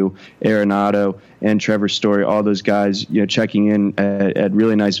LeMahieu, Arenado, and Trevor Story. All those guys, checking in at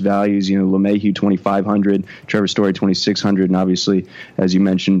really nice values. LeMahieu 2,500, Trevor Story 2,600, and obviously, as you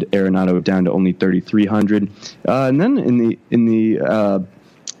mentioned, Arenado down to only 3,300. And then in the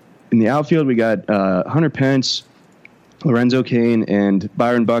outfield, we got Hunter Pence, Lorenzo Cain, and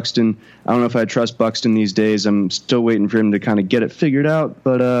Byron Buxton. I don't know if I trust Buxton these days. I'm still waiting for him to kind of get it figured out,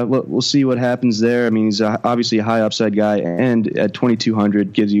 but we'll see what happens there. I mean, he's obviously a high upside guy, and at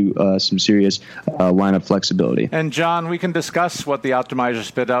 2,200 gives you some serious lineup flexibility. And John, we can discuss what the optimizer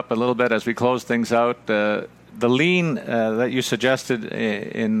spit up a little bit as we close things out. The lean that you suggested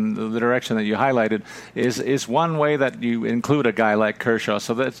in the direction that you highlighted is one way that you include a guy like Kershaw.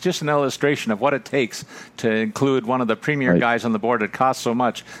 So that's just an illustration of what it takes to include one of the premier guys on the board that costs so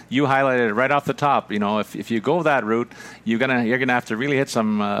much. You highlighted it right off the top. If you go that route, you're gonna have to really hit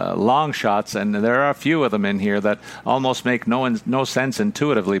some long shots, and there are a few of them in here that almost make no sense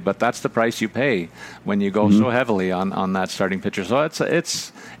intuitively. But that's the price you pay when you go so heavily on that starting pitcher. So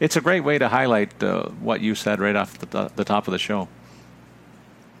it's a great way to highlight what you said right off the top of the show.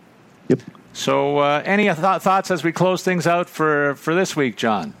 Yep. So any thoughts as we close things out for this week,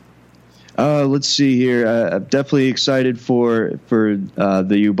 John? Let's see here. I'm definitely excited for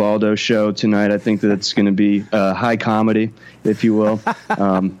the Ubaldo show tonight. I think that it's going to be high comedy, if you will.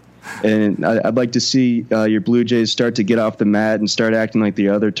 And I'd like to see your Blue Jays start to get off the mat and start acting like the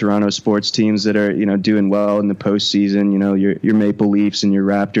other Toronto sports teams that are, doing well in the postseason. Your Maple Leafs and your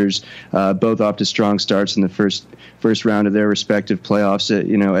Raptors, both off to strong starts in the first round of their respective playoffs.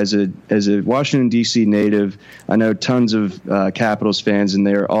 As a Washington D.C. native, I know tons of Capitals fans, and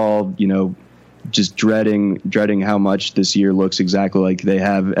they're all, just dreading how much this year looks exactly like they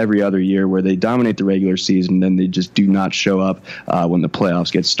have every other year, where they dominate the regular season, then they just do not show up when the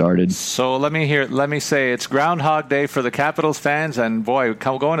playoffs get started. So let me say it's Groundhog Day for the Capitals fans, and boy,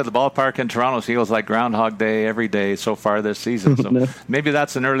 going to the ballpark in Toronto feels like Groundhog Day every day so far this season. So maybe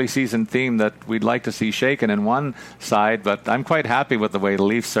that's an early season theme that we'd like to see shaken in one side, but I'm quite happy with the way the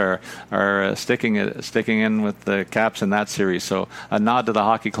Leafs are sticking in with the Caps in that series. So a nod to the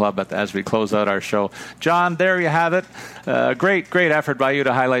hockey club as we close out our show. John, there you have it. Great effort by you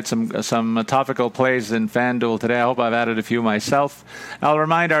to highlight some topical plays in FanDuel today. I hope I've added a few myself. I'll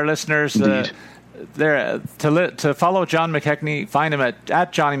remind our listeners there to follow John McKechnie. Find him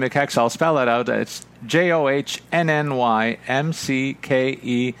at Johnny McKechs. I'll spell it out. It's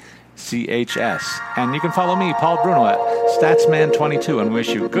JohnNYMCKECHS. And you can follow me, Paul Bruno, at Statsman22, and wish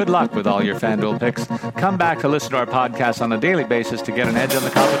you good luck with all your FanDuel picks. Come back to listen to our podcast on a daily basis to get an edge on the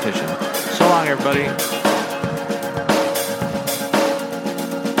competition. So long, everybody.